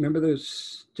remember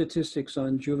those statistics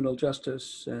on juvenile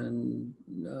justice and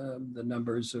the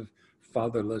numbers of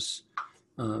fatherless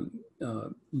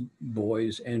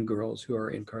boys and girls who are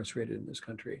incarcerated in this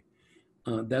country.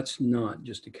 That's not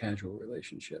just a casual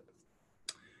relationship.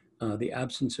 The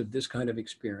absence of this kind of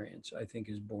experience, I think,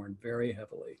 is borne very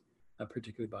heavily,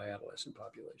 particularly by adolescent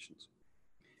populations.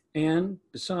 And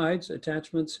besides,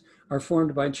 attachments are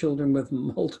formed by children with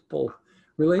multiple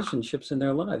relationships in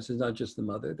their lives. It's not just the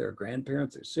mother, their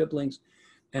grandparents, their siblings.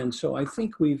 And so I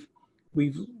think we've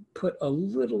put a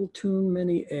little too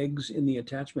many eggs in the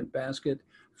attachment basket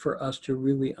for us to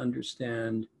really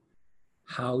understand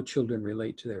how children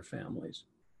relate to their families.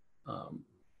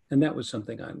 And that was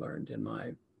something I learned in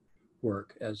my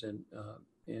work as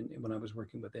when I was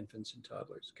working with infants and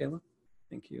toddlers. Kayla,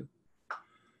 thank you.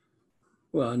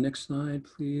 Well, next slide,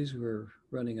 please. We're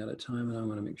running out of time, and I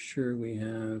want to make sure we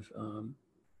have.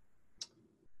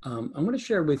 I'm going to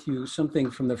share with you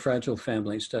something from the Fragile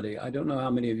Family Study. I don't know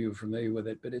how many of you are familiar with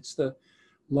it, but it's the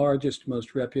largest,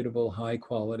 most reputable,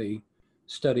 high-quality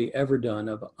study ever done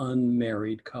of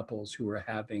unmarried couples who are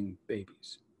having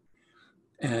babies.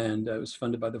 And it was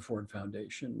funded by the Ford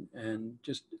Foundation, and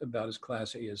just about as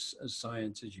classy as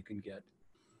science as you can get.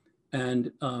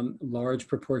 And large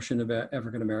proportion of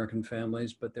African-American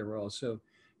families, but there were also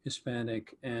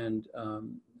Hispanic and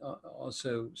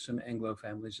also some Anglo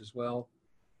families as well.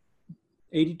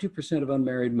 82% of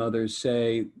unmarried mothers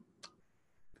say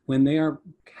when they are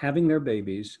having their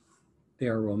babies, they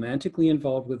are romantically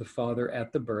involved with the father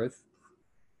at the birth.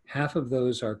 Half of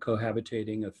those are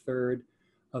cohabitating. A third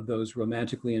of those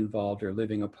romantically involved are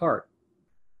living apart,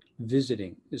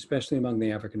 visiting, especially among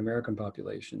the African-American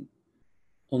population.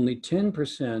 Only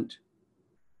 10%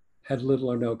 had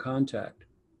little or no contact.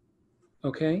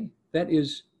 Okay, that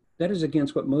is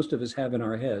against what most of us have in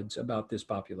our heads about this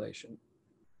population.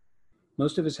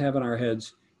 Most of us have in our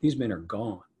heads, these men are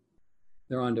gone.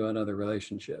 They're on to another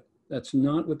relationship. That's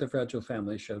not what the Fragile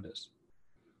Family showed us.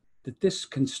 That this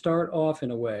can start off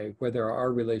in a way where there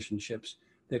are relationships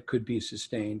that could be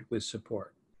sustained with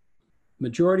support.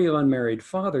 Majority of unmarried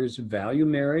fathers value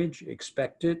marriage,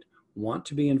 expect it, want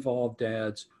to be involved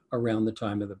dads around the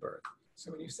time of the birth.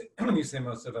 So when you say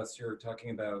most of us, you're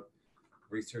talking about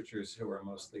researchers who are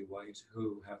mostly white,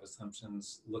 who have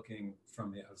assumptions looking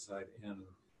from the outside in,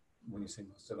 when you say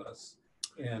most of us,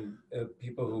 and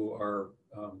people who are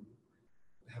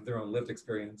have their own lived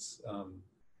experience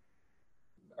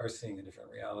are seeing a different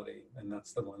reality. And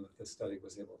that's the one that this study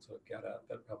was able to get at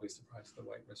that probably surprised the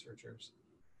white researchers.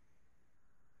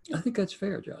 I think that's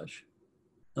fair, Josh.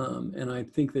 And I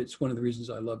think that's one of the reasons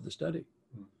I love the study,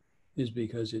 is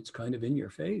because it's kind of in your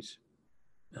face,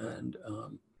 and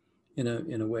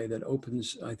in a way that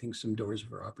opens, I think, some doors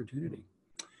for opportunity.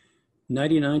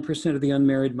 99% of the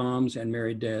unmarried moms and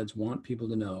married dads want people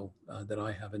to know that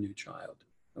I have a new child.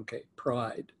 Okay,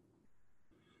 pride.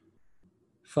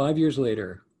 5 years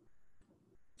later,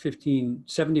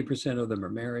 70% of them are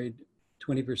married,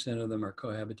 20% of them are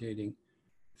cohabitating,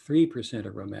 3%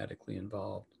 are romantically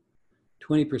involved,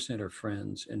 20% are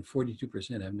friends, and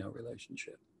 42% have no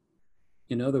relationship.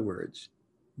 In other words,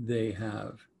 they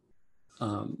have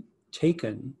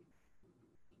taken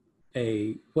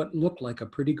what looked like a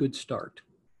pretty good start,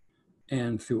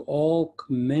 and through all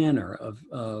manner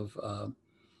of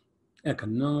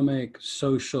economic,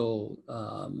 social,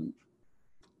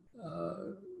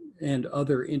 and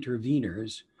other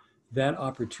interveners, that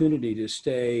opportunity to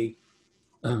stay,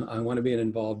 I want to be an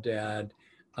involved dad,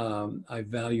 I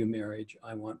value marriage,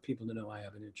 I want people to know I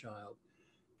have a new child.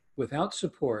 Without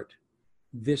support,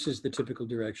 this is the typical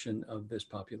direction of this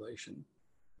population.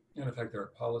 And in fact, there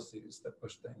are policies that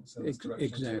push things in this direction.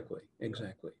 Exactly,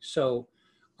 exactly. So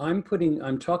I'm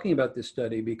talking about this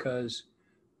study because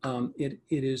it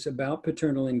is about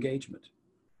paternal engagement.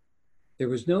 There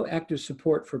was no active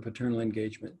support for paternal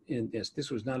engagement in this.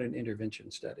 This was not an intervention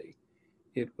study.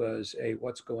 It was a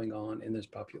what's going on in this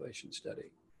population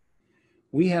study.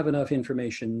 We have enough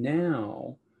information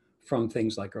now from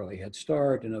things like Early Head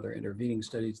Start and other intervening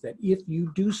studies that if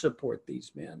you do support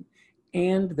these men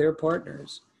and their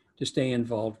partners to stay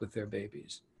involved with their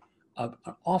babies, an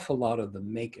awful lot of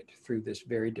them make it through this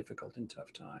very difficult and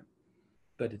tough time.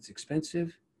 But it's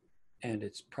expensive and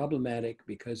it's problematic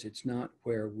because it's not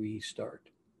where we start.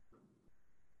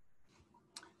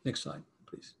 Next slide,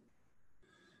 please.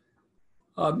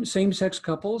 Same-sex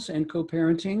couples and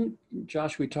co-parenting.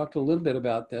 Josh, we talked a little bit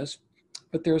about this,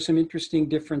 but there are some interesting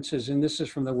differences, and this is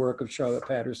from the work of Charlotte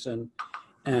Patterson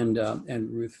and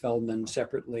Ruth Feldman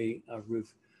separately.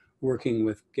 Ruth working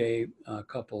with gay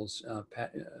couples,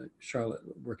 Charlotte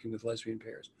working with lesbian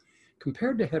pairs.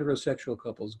 Compared to heterosexual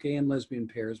couples, gay and lesbian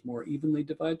pairs more evenly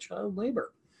divide child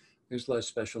labor. There's less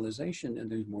specialization and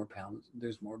there's more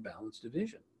balanced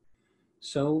division.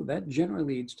 So that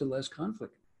generally leads to less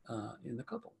conflict in the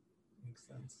couple. Makes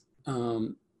sense.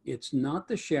 It's not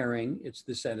the sharing, it's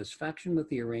the satisfaction with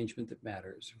the arrangement that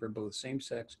matters for both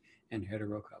same-sex and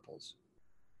hetero couples.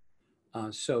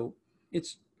 So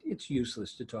it's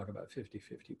useless to talk about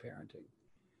 50-50 parenting.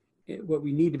 What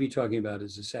we need to be talking about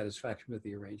is the satisfaction with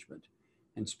the arrangement,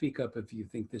 and speak up if you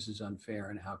think this is unfair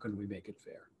and how can we make it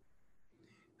fair.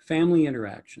 Family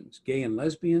interactions. Gay and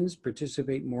lesbians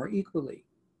participate more equally.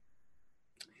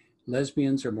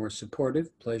 Lesbians are more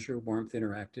supportive, pleasure, warmth,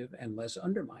 interactive, and less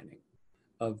undermining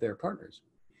of their partners.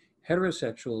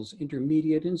 Heterosexuals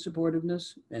intermediate in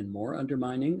supportiveness and more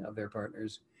undermining of their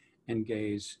partners, and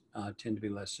gays tend to be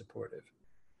less supportive.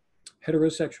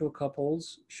 Heterosexual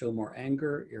couples show more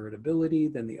anger, irritability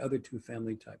than the other two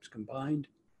family types combined.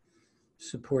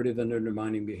 Supportive and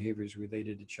undermining behaviors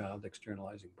related to child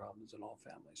externalizing problems in all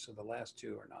families. So the last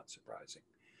two are not surprising.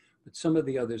 But some of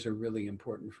the others are really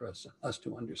important for us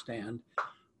to understand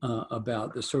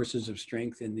about the sources of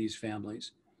strength in these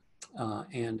families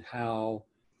and how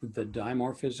the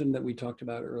dimorphism that we talked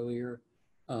about earlier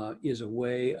is a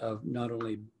way of not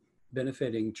only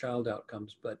benefiting child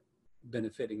outcomes, but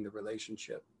benefiting the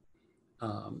relationship.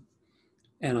 And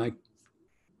I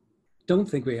don't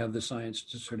think we have the science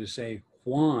to sort of say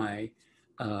why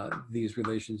these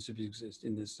relationships exist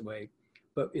in this way,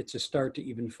 but it's a start to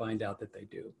even find out that they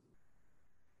do.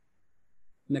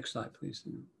 Next slide, please.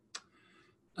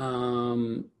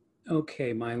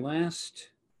 Okay, my last,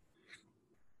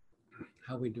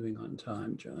 how are we doing on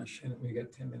time, Josh? And we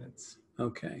got 10 minutes.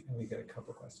 Okay. And we got a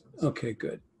couple questions. Okay,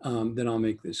 good. Then I'll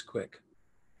make this quick.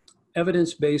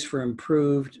 Evidence base for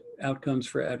improved outcomes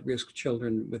for at-risk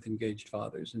children with engaged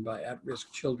fathers. And by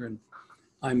at-risk children,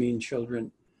 I mean children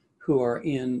who are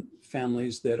in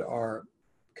families that are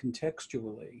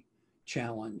contextually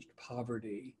challenged,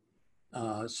 poverty,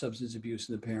 substance abuse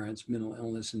in the parents, mental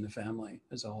illness in the family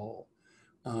as a whole.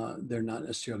 They're not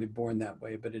necessarily born that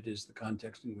way, but it is the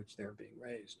context in which they're being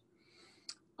raised.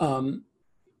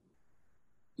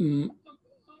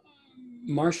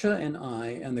 Marcia and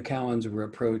I and the Cowans were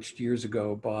approached years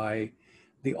ago by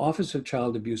the Office of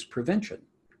Child Abuse Prevention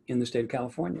in the state of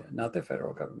California, not the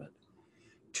federal government,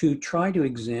 to try to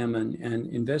examine and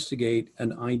investigate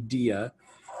an idea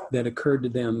that occurred to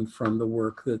them from the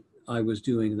work that I was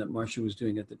doing, that Marcia was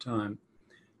doing at the time,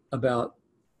 about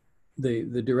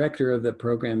the director of the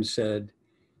program said,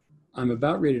 I'm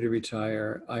about ready to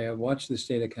retire. I have watched the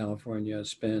state of California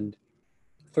spend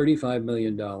 $35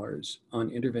 million on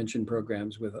intervention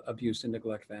programs with abuse and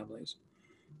neglect families,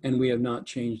 and we have not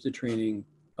changed the training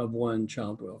of one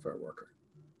child welfare worker.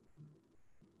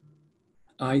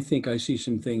 I think I see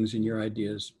some things in your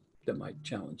ideas that might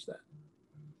challenge that.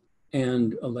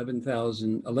 And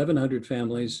 1,100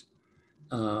 families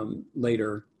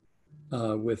later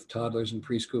with toddlers and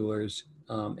preschoolers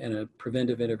and a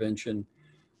preventive intervention,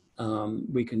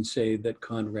 we can say that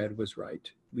Conrad was right.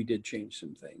 We did change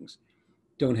some things.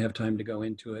 Don't have time to go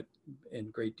into it in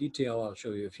great detail. I'll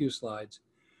show you a few slides.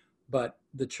 But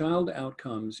the child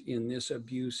outcomes in this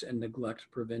abuse and neglect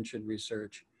prevention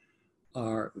research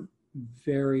are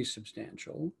very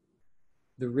substantial.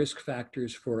 The risk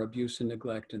factors for abuse and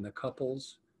neglect in the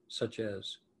couples, such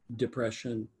as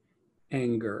depression,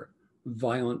 anger,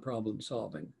 violent problem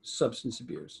solving, substance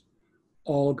abuse,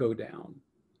 all go down.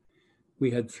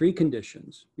 We had 3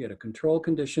 conditions. We had a control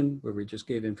condition where we just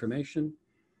gave information.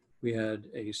 We had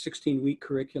a 16-week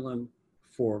curriculum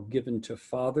given to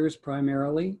fathers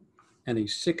primarily, and a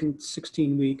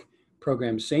 16-week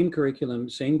program, same curriculum,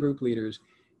 same group leaders,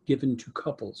 given to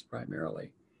couples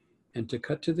primarily. And to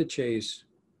cut to the chase,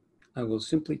 I will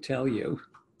simply tell you,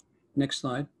 next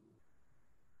slide,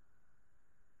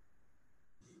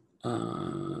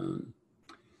 that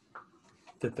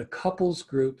the couples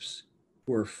groups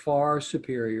were far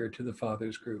superior to the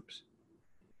fathers groups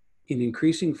in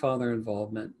increasing father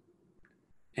involvement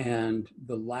and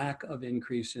the lack of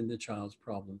increase in the child's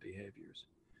problem behaviors.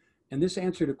 And this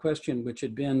answered a question which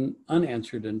had been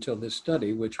unanswered until this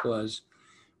study, which was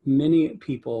many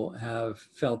people have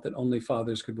felt that only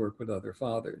fathers could work with other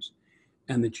fathers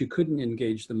and that you couldn't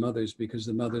engage the mothers because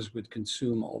the mothers would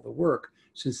consume all the work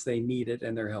since they need it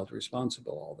and they're held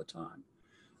responsible all the time.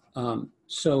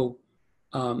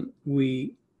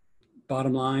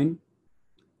 Bottom line,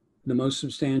 the most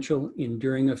substantial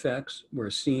enduring effects were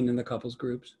seen in the couples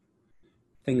groups.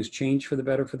 Things changed for the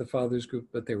better for the fathers group,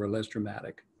 but they were less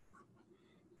dramatic.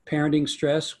 Parenting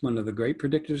stress, one of the great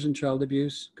predictors in child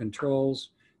abuse, controls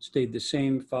stayed the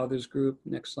same. Fathers group,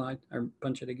 next slide, or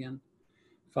punch it again.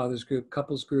 Fathers group,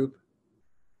 couples group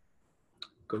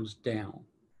goes down.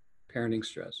 Parenting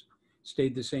stress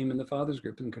stayed the same in the fathers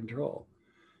group in control.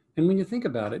 And when you think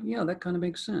about it, yeah, that kind of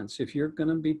makes sense. If you're going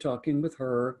to be talking with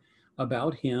her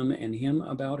about him and him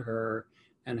about her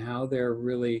and how they're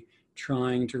really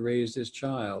trying to raise this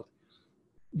child,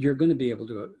 you're going to be able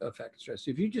to affect stress.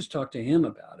 If you just talk to him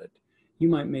about it, you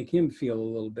might make him feel a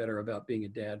little better about being a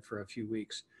dad for a few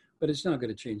weeks, but it's not going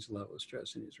to change the level of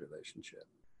stress in his relationship.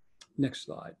 Next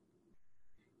slide.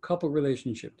 Couple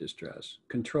relationship distress.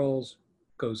 Controls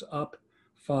goes up.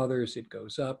 Fathers, it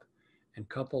goes up. And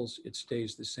couples, it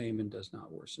stays the same and does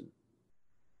not worsen.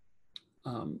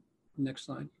 Next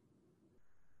slide.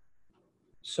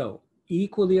 So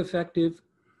equally effective,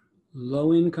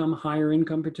 low income, higher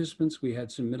income participants. We had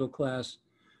some middle class.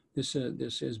 This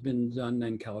has been done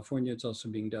in California. It's also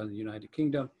being done in the United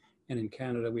Kingdom. And in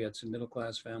Canada, we had some middle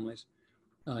class families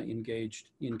engaged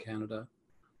in Canada.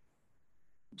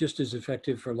 Just as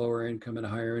effective for lower income and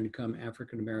higher income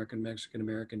African American, Mexican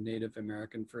American, Native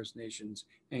American, First Nations,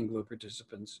 Anglo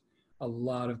participants. A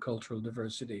lot of cultural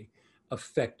diversity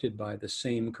affected by the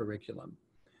same curriculum.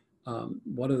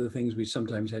 One of the things we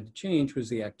sometimes had to change was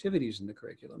the activities in the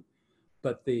curriculum,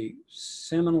 but the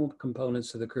seminal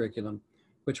components of the curriculum,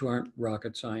 which aren't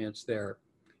rocket science there,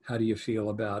 how do you feel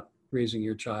about raising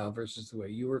your child versus the way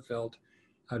you were felt?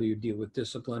 How do you deal with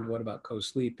discipline? What about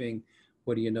co-sleeping?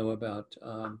 What do you know about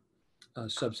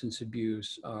substance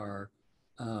abuse? How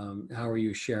are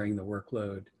you sharing the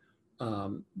workload?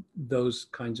 Those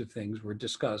kinds of things were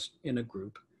discussed in a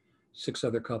group, 6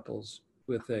 other couples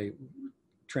with a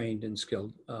trained and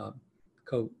skilled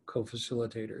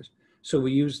co-facilitators. So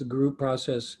we use the group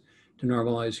process to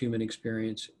normalize human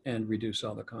experience and reduce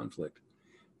all the conflict.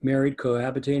 Married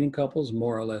cohabitating couples,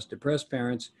 more or less depressed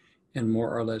parents, and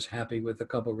more or less happy with the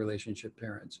couple relationship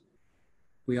parents.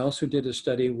 We also did a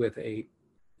study with a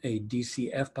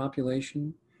DCF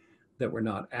population that were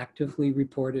not actively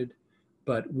reported,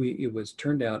 but it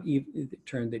turned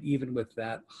that even with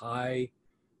that high,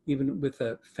 even with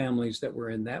the families that were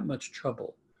in that much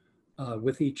trouble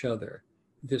with each other,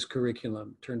 this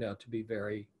curriculum turned out to be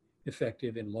very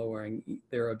effective in lowering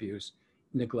their abuse,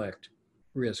 neglect,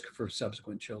 risk for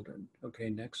subsequent children.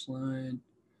 Okay, next slide.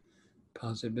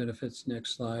 Positive benefits,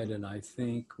 next slide, and I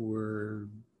think we're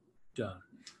done.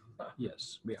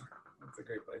 Yes, we are. That's a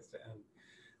great place to end.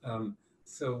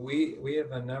 So we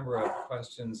have a number of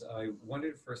questions. I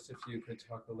wondered first if you could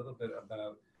talk a little bit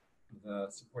about the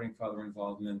supporting father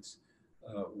involvement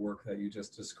work that you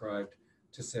just described.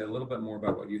 to say a little bit more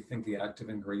about what you think the active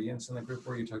ingredients in the group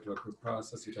were. You talked about group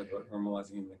process, you talked about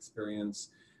normalizing human experience,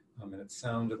 and it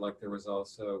sounded like there was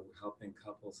also helping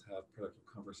couples have productive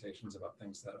conversations about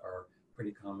things that are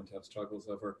pretty common to have struggles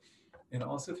over. And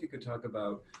also if you could talk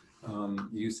about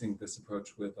using this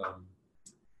approach with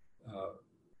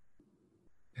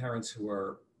parents who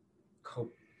are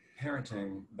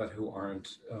co-parenting but who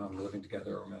aren't living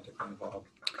together or romantically involved.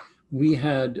 We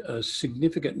had a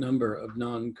significant number of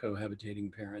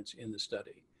non-cohabitating parents in the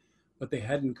study. What they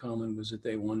had in common was that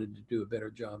they wanted to do a better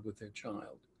job with their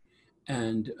child.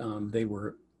 And they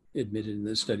were admitted in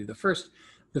this study. The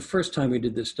first time we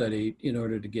did this study, in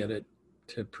order to get it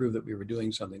to prove that we were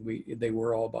doing something, they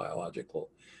were all biological.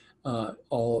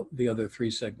 All the other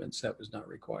 3 segments, that was not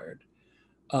required.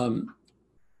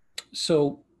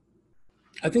 So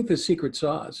I think the secret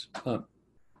sauce of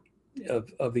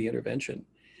the intervention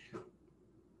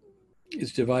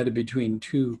is divided between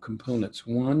 2 components.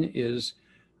 One is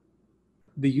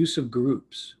the use of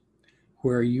groups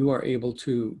where you are able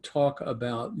to talk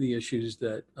about the issues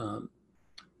that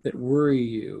that worry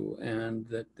you and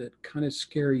that kind of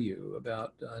scare you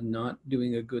about not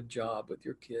doing a good job with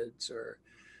your kids or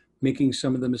making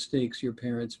some of the mistakes your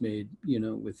parents made,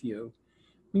 with you.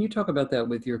 When you talk about that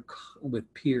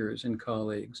with peers and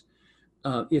colleagues,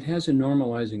 it has a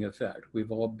normalizing effect.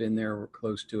 We've all been there, we're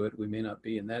close to it. We may not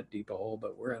be in that deep a hole,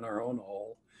 but we're in our own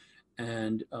hole.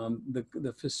 And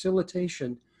the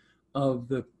facilitation of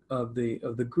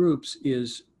the groups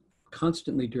is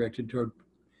constantly directed toward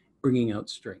bringing out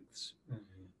strengths.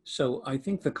 Mm-hmm. So I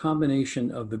think the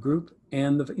combination of the group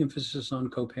and the emphasis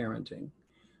on co-parenting,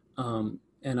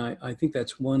 and I think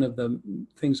that's one of the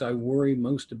things I worry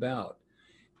most about,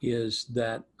 is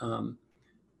that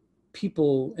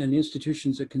people and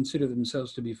institutions that consider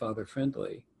themselves to be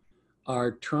father-friendly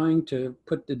are trying to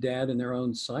put the dad in their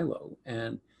own silo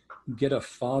and get a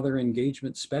father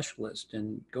engagement specialist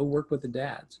and go work with the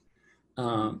dads.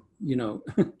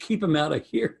 Keep them out of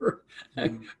here.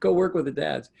 Go work with the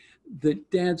dads. The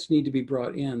dads need to be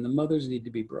brought in. The mothers need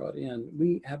to be brought in.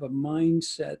 We have a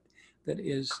mindset that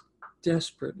is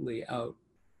desperately out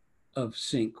of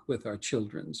sync with our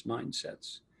children's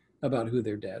mindsets about who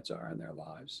their dads are in their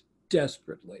lives.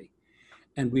 Desperately.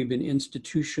 And we've been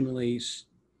institutionally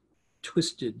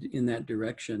twisted in that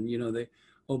direction. The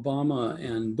Obama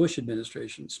and Bush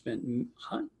administration spent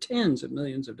tens of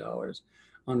millions of dollars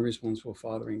on responsible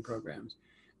fathering programs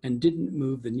and didn't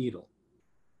move the needle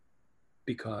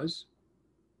because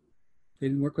they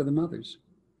didn't work with the mothers.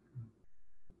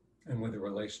 And with the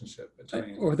relationship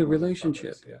between the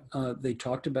relationship. Yeah. They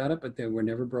talked about it, but they were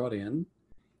never brought in.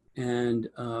 And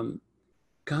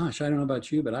gosh, I don't know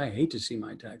about you, but I hate to see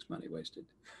my tax money wasted.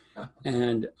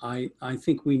 And I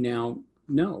think we now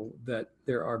know that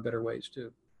there are better ways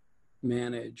to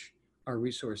manage our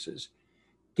resources.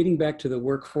 Getting back to the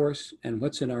workforce and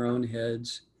what's in our own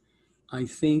heads, I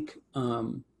think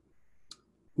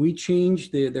we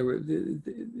changed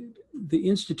the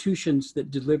institutions that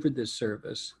delivered this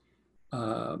service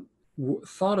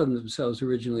thought of themselves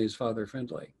originally as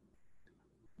father-friendly.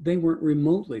 They weren't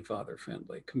remotely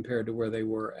father-friendly compared to where they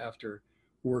were after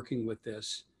working with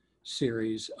this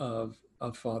series of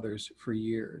fathers for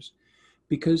years.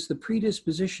 Because the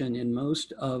predisposition in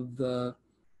most of the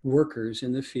workers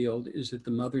in the field is that the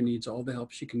mother needs all the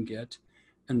help she can get,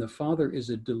 and the father is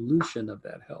a dilution of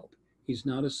that help. He's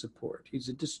not a support, he's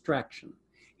a distraction.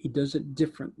 He does it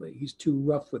differently. He's too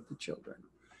rough with the children.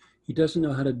 He doesn't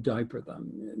know how to diaper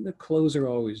them. The clothes are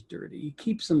always dirty. He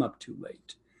keeps them up too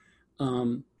late.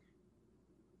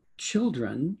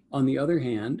 Children, on the other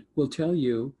hand, will tell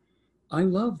you, I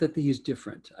love that he's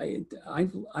different.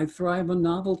 I thrive on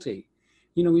novelty.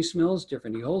 He smells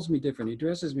different. He holds me different. He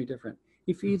dresses me different.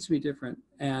 He feeds me different.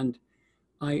 And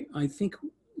I think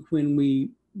when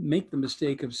we make the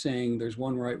mistake of saying there's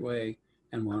one right way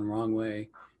and one wrong way,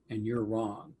 and you're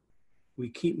wrong, we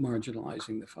keep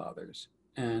marginalizing the fathers.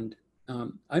 And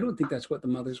I don't think that's what the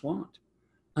mothers want.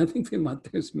 I think they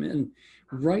want those men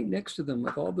right next to them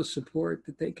with all the support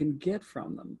that they can get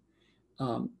from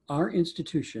them. Our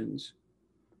institutions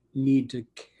need to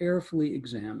carefully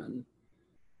examine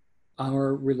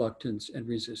our reluctance and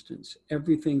resistance.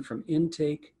 Everything from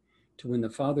intake to when the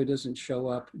father doesn't show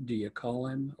up, do you call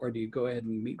him or do you go ahead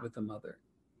and meet with the mother?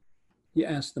 You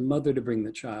ask the mother to bring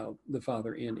the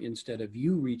father in instead of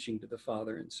you reaching to the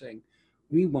father and saying,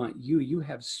 we want you, you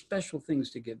have special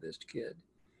things to give this kid.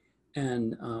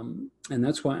 And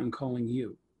that's why I'm calling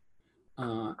you.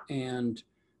 And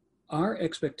our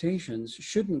expectations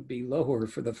shouldn't be lower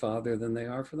for the father than they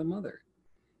are for the mother.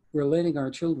 We're letting our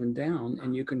children down,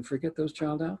 and you can forget those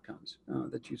child outcomes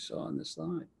that you saw on this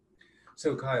slide.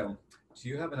 So Kyle, Do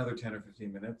you have another 10 or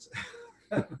 15 minutes?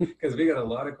 Because we got a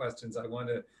lot of questions. I want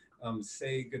to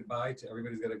say goodbye to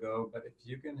everybody's got to go, but if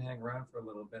you can hang around for a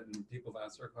little bit and people have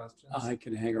asked their questions. I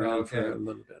can hang around for a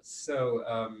little bit. So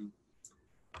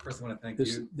first I want to thank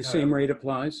you. The Kyle. same rate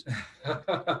applies.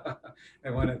 I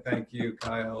want to thank you,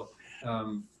 Kyle,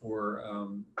 for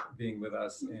being with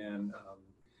us and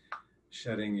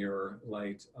shedding your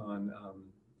light on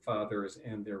fathers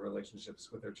and their relationships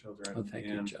with their children. Oh, thank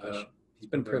you, Josh. It's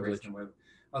Been been a privilege. I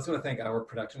also want to thank our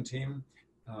production team,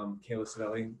 Kayla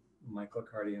Savelli, Michael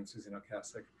Cardi, and Susan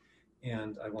Okasik.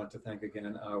 And I want to thank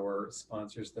again our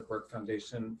sponsors, the Burke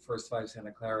Foundation, First Five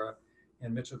Santa Clara,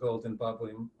 and Mitchell Gold and Bob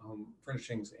William Home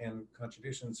Furnishings, and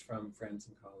contributions from friends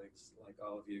and colleagues like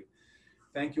all of you.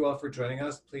 Thank you all for joining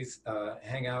us. Please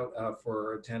hang out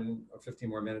for 10 or 15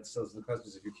 more minutes to listen to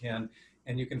questions if you can.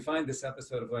 And you can find this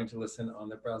episode of Learning to Listen on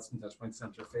the Browson Touchpoint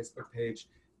Center Facebook page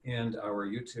and our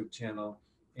YouTube channel,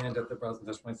 and at the Browson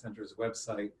Touchpoint Center's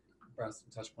website,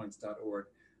 browsontouchpoints.org.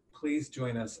 Please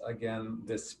join us again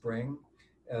this spring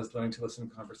as Learning to Listen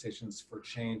Conversations for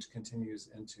Change continues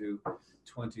into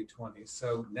 2020.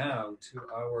 So now to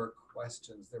our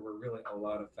questions. There were really a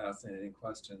lot of fascinating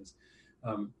questions.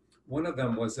 One of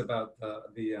them was about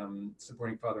the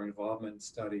Supporting Father Involvement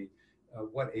study.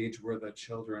 What age were the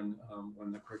children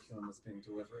when the curriculum was being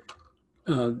delivered?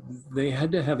 They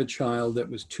had to have a child that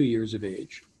was 2 years of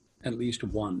age, at least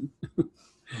one.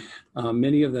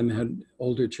 Many of them had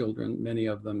older children. Many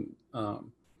of them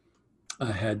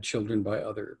had children by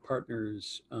other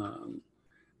partners.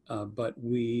 But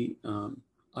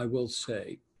I will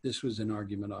say, this was an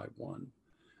argument I won.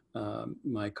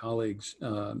 My colleagues,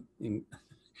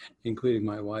 including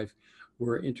my wife,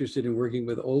 were interested in working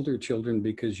with older children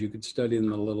because you could study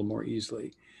them a little more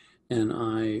easily. And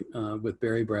I, with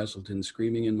Barry Brazelton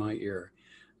screaming in my ear,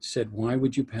 said, why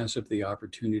would you pass up the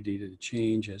opportunity to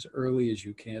change as early as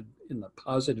you can in the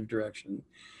positive direction,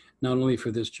 not only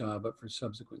for this child, but for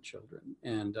subsequent children?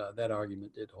 And that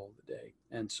argument did hold the day.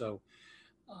 And so,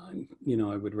 I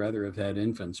would rather have had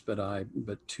infants, but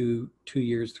 2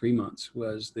 years, 3 months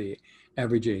was the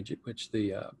average age at which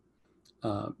the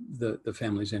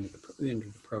families entered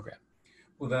the program.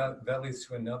 Well, that leads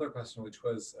to another question, which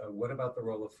was, what about the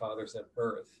role of fathers at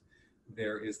birth?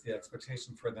 There is the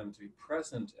expectation for them to be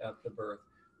present at the birth,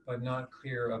 but not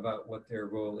clear about what their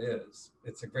role is.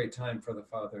 It's a great time for the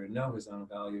father to know his own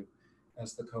value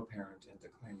as the co-parent and to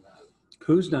claim that.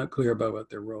 Who's not clear about what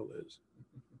their role is?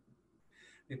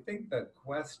 I think that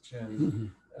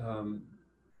question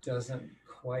doesn't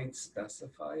quite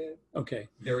specify it. Okay.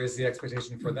 There is the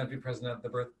expectation for them to be present at the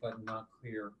birth, but not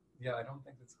clear. Yeah, I don't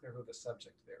think it's clear who the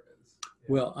subject there is. Yeah.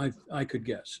 Well, I could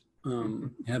guess,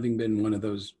 having been one of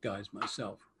those guys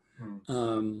myself.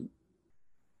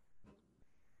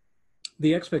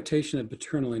 The expectation of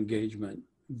paternal engagement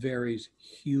varies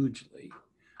hugely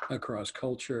across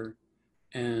culture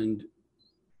and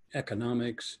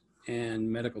economics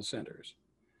and medical centers.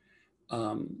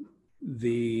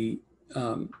 The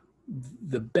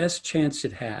best chance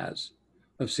it has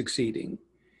of succeeding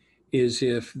is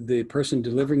if the person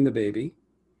delivering the baby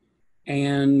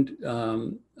and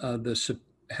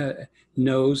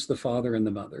knows the father and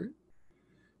the mother,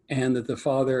 and that the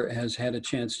father has had a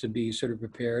chance to be sort of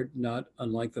prepared, not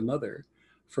unlike the mother,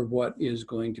 for what is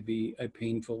going to be a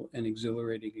painful and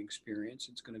exhilarating experience.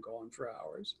 It's going to go on for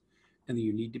hours, and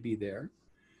you need to be there.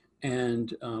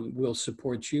 And we'll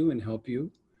support you and help you.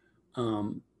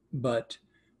 And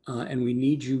we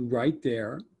need you right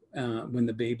there when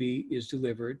the baby is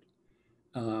delivered,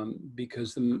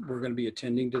 because we're going to be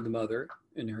attending to the mother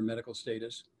in her medical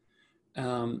status.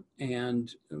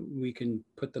 And we can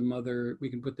put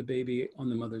the baby on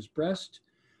the mother's breast,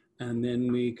 and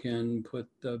then we can put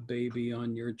the baby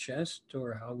on your chest,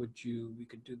 or we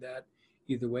could do that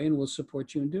either way, and we'll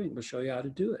support you in doing it. We'll show you how to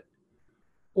do it.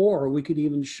 Or we could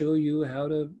even show you how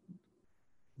to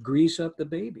grease up the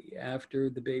baby after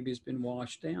the baby's been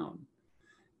washed down.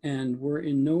 And we're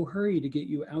in no hurry to get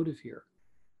you out of here,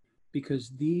 because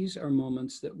these are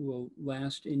moments that will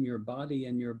last in your body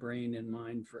and your brain and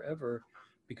mind forever,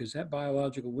 because that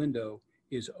biological window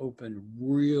is open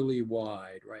really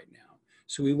wide right now.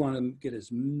 So we want to get as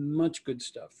much good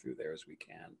stuff through there as we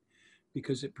can,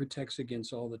 because it protects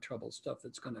against all the trouble stuff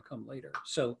that's going to come later.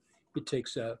 So it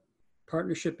takes a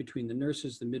partnership between the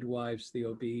nurses, the midwives, the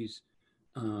OBs,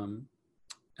 and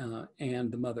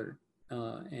the mother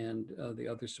and the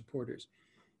other supporters.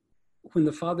 When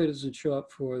the father doesn't show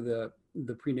up for the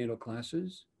prenatal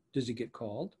classes, does he get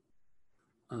called?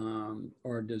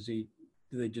 Or do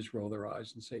they just roll their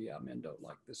eyes and say, yeah, men don't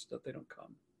like this stuff, they don't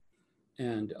come?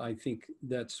 And I think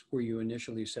that's where you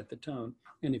initially set the tone.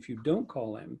 And if you don't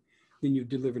call him, then you've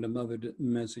delivered a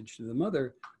message to the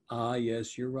mother. Ah,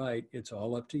 yes, you're right. It's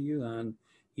all up to you, hon.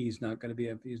 He's not going to be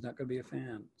a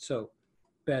fan. So,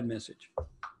 bad message.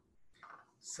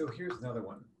 So here's another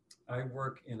one. I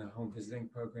work in a home visiting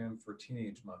program for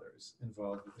teenage mothers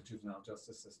involved with the juvenile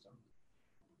justice system.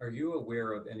 Are you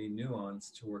aware of any nuance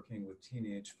to working with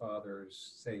teenage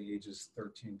fathers, say ages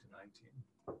 13 to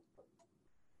 19?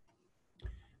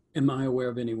 Am I aware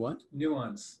of any what?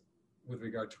 Nuance with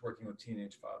regard to working with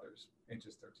teenage fathers,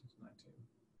 ages 13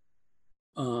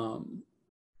 to 19.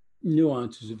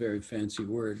 Nuance is a very fancy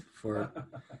word for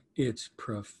it's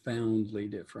profoundly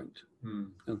different.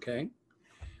 Okay.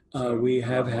 So we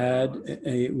ran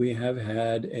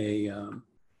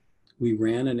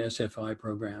an SFI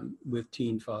program with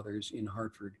teen fathers in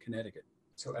Hartford, Connecticut.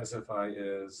 So SFI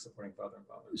is supporting father and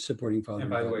father. Supporting father. And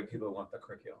by the way, people want the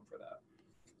curriculum for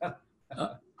that.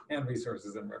 And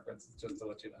resources and references, just to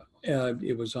let you know.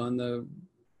 It was on the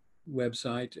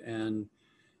website, and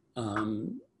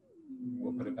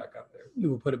we'll put it back up there.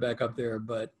 We'll put it back up there,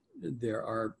 but there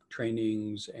are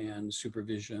trainings and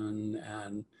supervision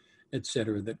and et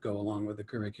cetera that go along with the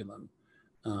curriculum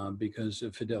because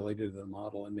of fidelity to the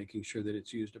model and making sure that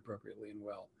it's used appropriately and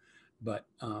well. But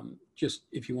just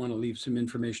if you want to leave some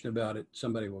information about it,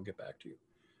 somebody will get back to you.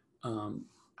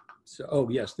 So, oh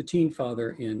yes, the teen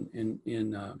father in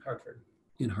Hartford.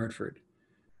 In Hartford.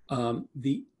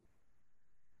 The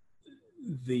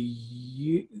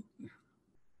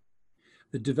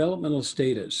developmental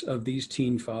status of these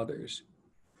teen fathers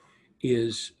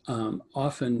is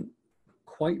often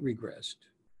quite regressed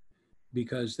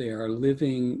because they are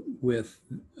living with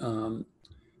an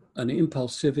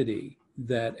impulsivity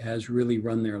that has really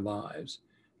run their lives.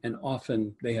 And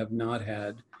often they have not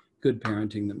had good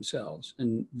parenting themselves,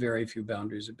 and very few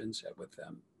boundaries have been set with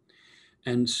them.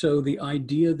 And so the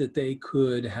idea that they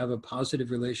could have a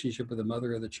positive relationship with the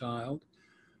mother of the child,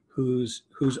 whose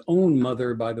own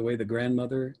mother, by the way, the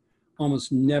grandmother,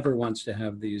 almost never wants to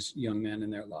have these young men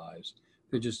in their lives.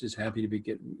 They're just as happy to be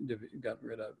gotten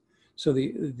rid of. So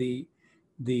when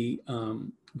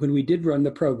we did run the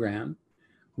program,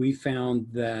 we found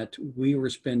that we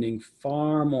were spending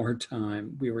far more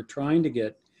time. We were trying to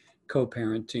get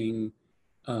co-parenting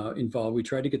involved. We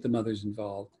tried to get the mothers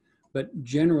involved, but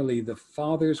generally the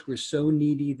fathers were so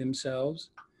needy themselves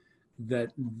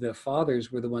that the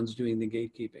fathers were the ones doing the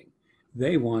gatekeeping.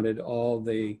 They wanted all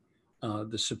the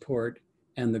support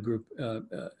and the group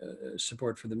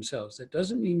support for themselves. That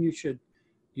doesn't mean you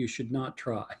should not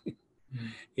try.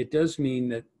 It does mean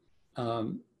that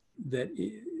that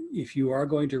if you are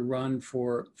going to run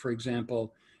for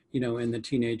example, in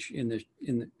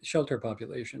the shelter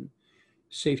population,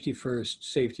 safety first,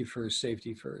 safety first,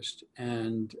 safety first.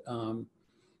 And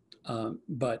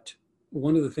but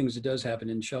one of the things that does happen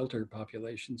in shelter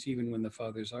populations, even when the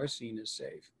fathers are seen as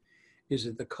safe, is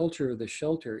that the culture of the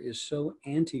shelter is so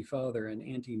anti-father and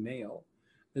anti-male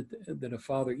that a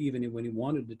father, even when he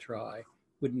wanted to try,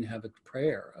 wouldn't have a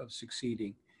prayer of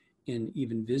succeeding in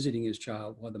even visiting his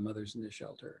child while the mother's in the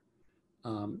shelter,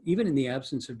 even in the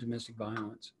absence of domestic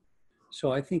violence.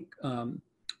 So I think,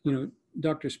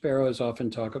 Dr. Sparrow is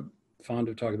often fond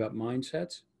of talking about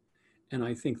mindsets. And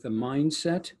I think the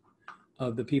mindset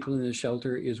of the people in the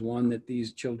shelter is one that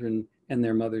these children and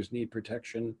their mothers need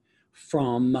protection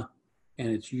from, and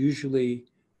it's usually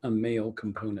a male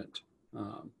component.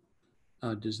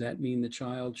 Does that mean the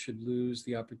child should lose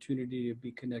the opportunity to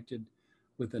be connected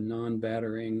with a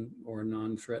non-battering or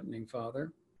non-threatening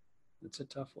father? That's a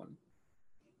tough one.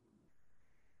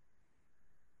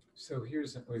 So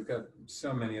we've got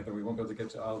so many of them, we won't be able to get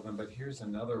to all of them, but here's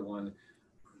another one.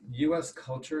 US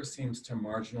culture seems to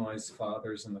marginalize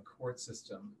fathers in the court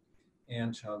system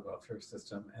and child welfare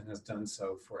system and has done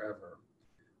so forever.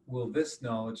 Will this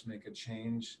knowledge make a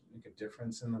change, make a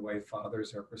difference in the way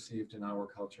fathers are perceived in our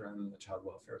culture and in the child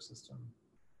welfare system?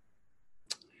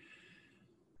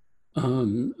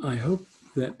 I hope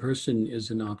that person is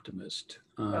an optimist.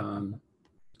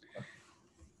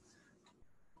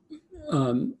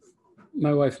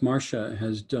 My wife, Marcia,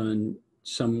 has done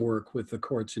some work with the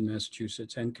courts in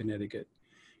Massachusetts and Connecticut,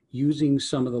 using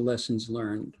some of the lessons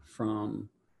learned from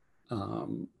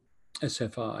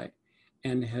SFI,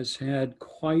 and has had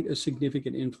quite a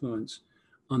significant influence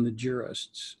on the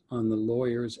jurists, on the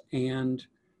lawyers, and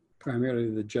primarily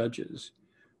the judges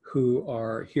who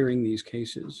are hearing these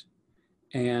cases.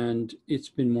 And it's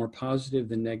been more positive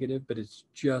than negative, but it's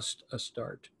just a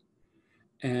start.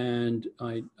 And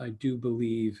I do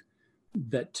believe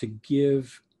that to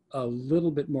give a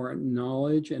little bit more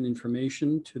knowledge and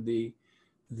information to the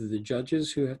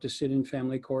judges who have to sit in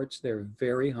family courts, they're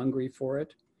very hungry for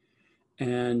it.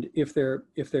 And if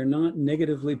they're not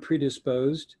negatively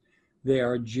predisposed, they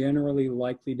are generally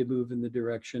likely to move in the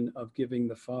direction of giving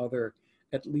the father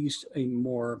at least a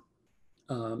more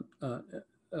um, uh,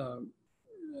 uh,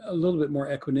 a little bit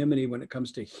more equanimity when it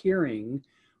comes to hearing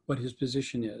what his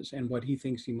position is and what he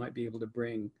thinks he might be able to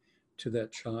bring to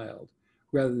that child,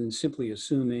 rather than simply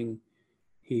assuming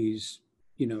he's,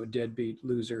 a deadbeat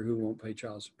loser who won't pay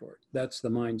child support. That's the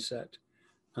mindset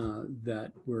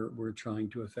that we're trying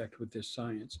to affect with this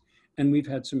science. And we've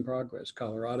had some progress.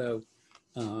 Colorado,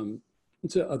 um,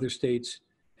 other states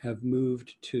have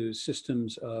moved to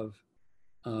systems of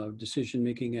decision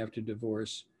making after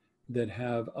divorce that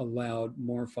have allowed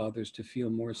more fathers to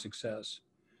feel more success.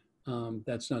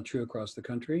 That's not true across the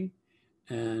country.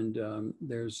 And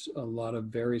there's a lot of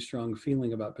very strong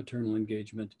feeling about paternal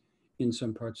engagement in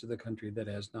some parts of the country that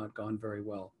has not gone very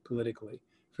well politically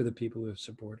for the people who have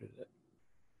supported it.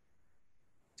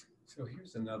 So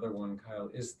here's another one,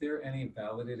 Kyle. Is there any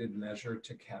validated measure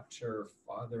to capture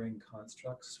fathering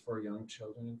constructs for young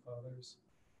children and fathers?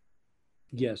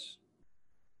 Yes.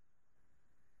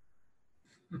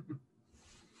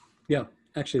 Yeah,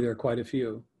 actually, there are quite a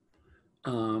few.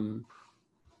 Um,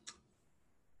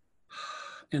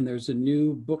 and there's a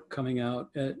new book coming out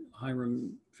at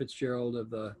Hiram Fitzgerald of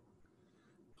the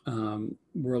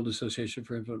World Association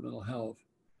for Infant Mental Health.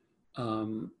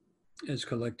 Has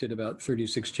collected about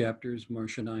 36 chapters.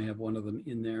 Marcia and I have one of them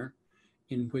in there,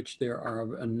 in which there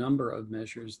are a number of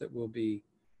measures that will be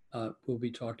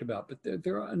talked about. But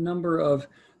there are a number of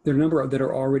that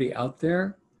are already out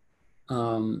there,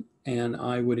 and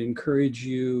I would encourage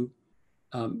you,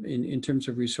 in terms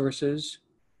of resources.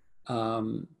 Let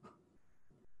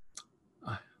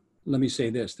me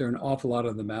say this: there are an awful lot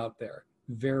of them out there.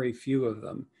 Very few of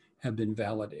them have been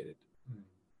validated.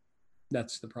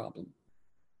 That's the problem.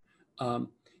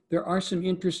 There are some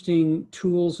interesting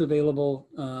tools available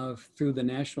through the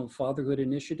National Fatherhood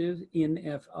Initiative,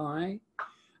 NFI,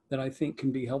 that I think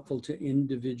can be helpful to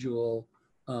individual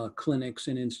clinics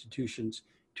and institutions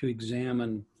to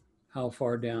examine how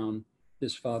far down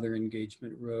this father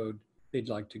engagement road they'd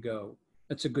like to go.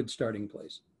 That's a good starting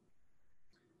place.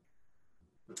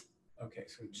 Okay,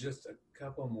 so just a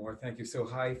couple more. Thank you. So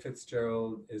Hy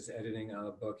Fitzgerald is editing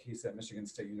a book. He's at Michigan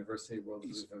State University, World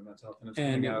of Mental Health, and it's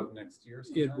coming out next year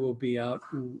sometime? It will be out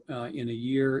in a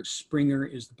year. Springer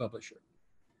is the publisher.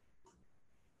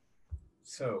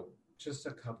 So just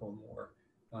a couple more.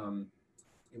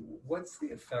 What's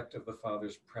the effect of the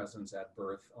father's presence at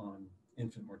birth on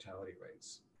infant mortality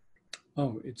rates?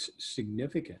 Oh, it's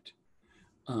significant.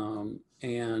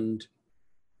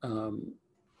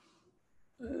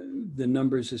 The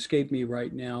numbers escape me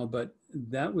right now, but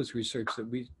that was research that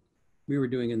we were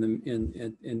doing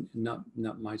in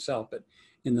not myself, but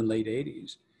in the late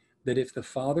 80s, that if the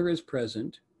father is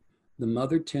present, the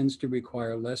mother tends to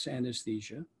require less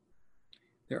anesthesia.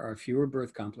 There are fewer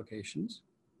birth complications.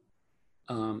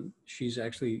 She's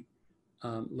actually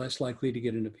less likely to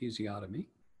get an episiotomy.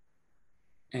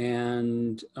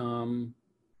 And, how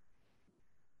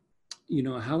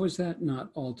is that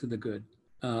not all to the good?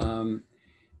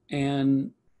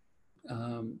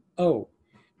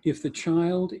 If the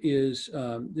child is,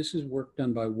 this is work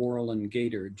done by Worrell and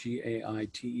Gaiter,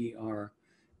 Gaiter,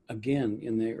 again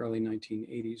in the early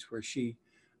 1980s, where she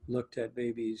looked at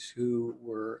babies who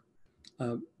were,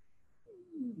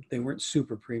 they weren't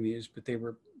super preemies, but they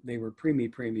were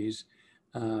preemies,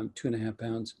 2.5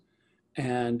 pounds.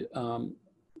 And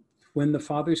when the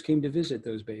fathers came to visit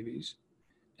those babies,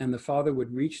 and the father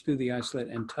would reach through the isolate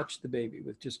and touch the baby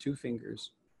with just 2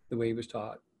 fingers, the way he was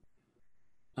taught,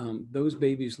 those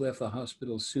babies left the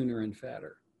hospital sooner and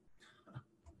fatter.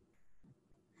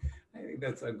 I think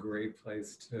that's a great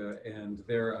place to end.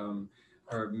 There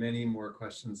are many more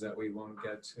questions that we won't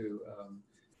get to.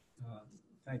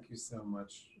 Thank you so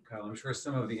much, Kyle. I'm sure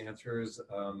some of the answers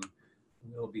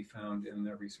will be found in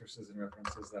the resources and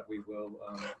references that we will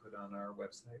put on our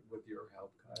website with your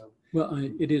help, Kyle. Well,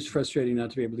 it is frustrating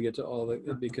not to be able to get to all of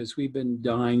it, because we've been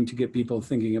dying to get people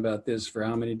thinking about this for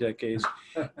how many decades.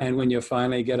 And when you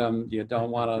finally get them, you don't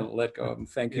want to let go of them.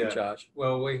 Thank you, Josh.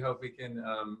 Well, we hope we can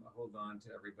hold on to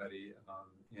everybody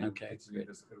and continue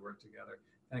this good work together.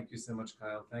 Thank you so much,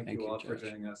 Kyle. Thank you all, Josh, for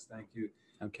joining us. Thank you,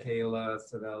 Kayla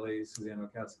Savelli, Suzanne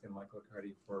Okowski, and Michael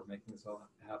Cardi for making this all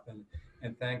happen.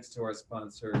 And thanks to our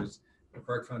sponsors, the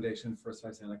Park Foundation, First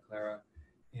Life Santa Clara,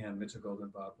 and Mitchell Golden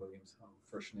Bob Williams Home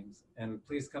Furnishings. And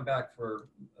please come back for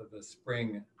the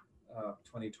spring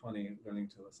 2020 Learning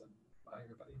to Listen. Bye,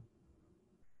 everybody.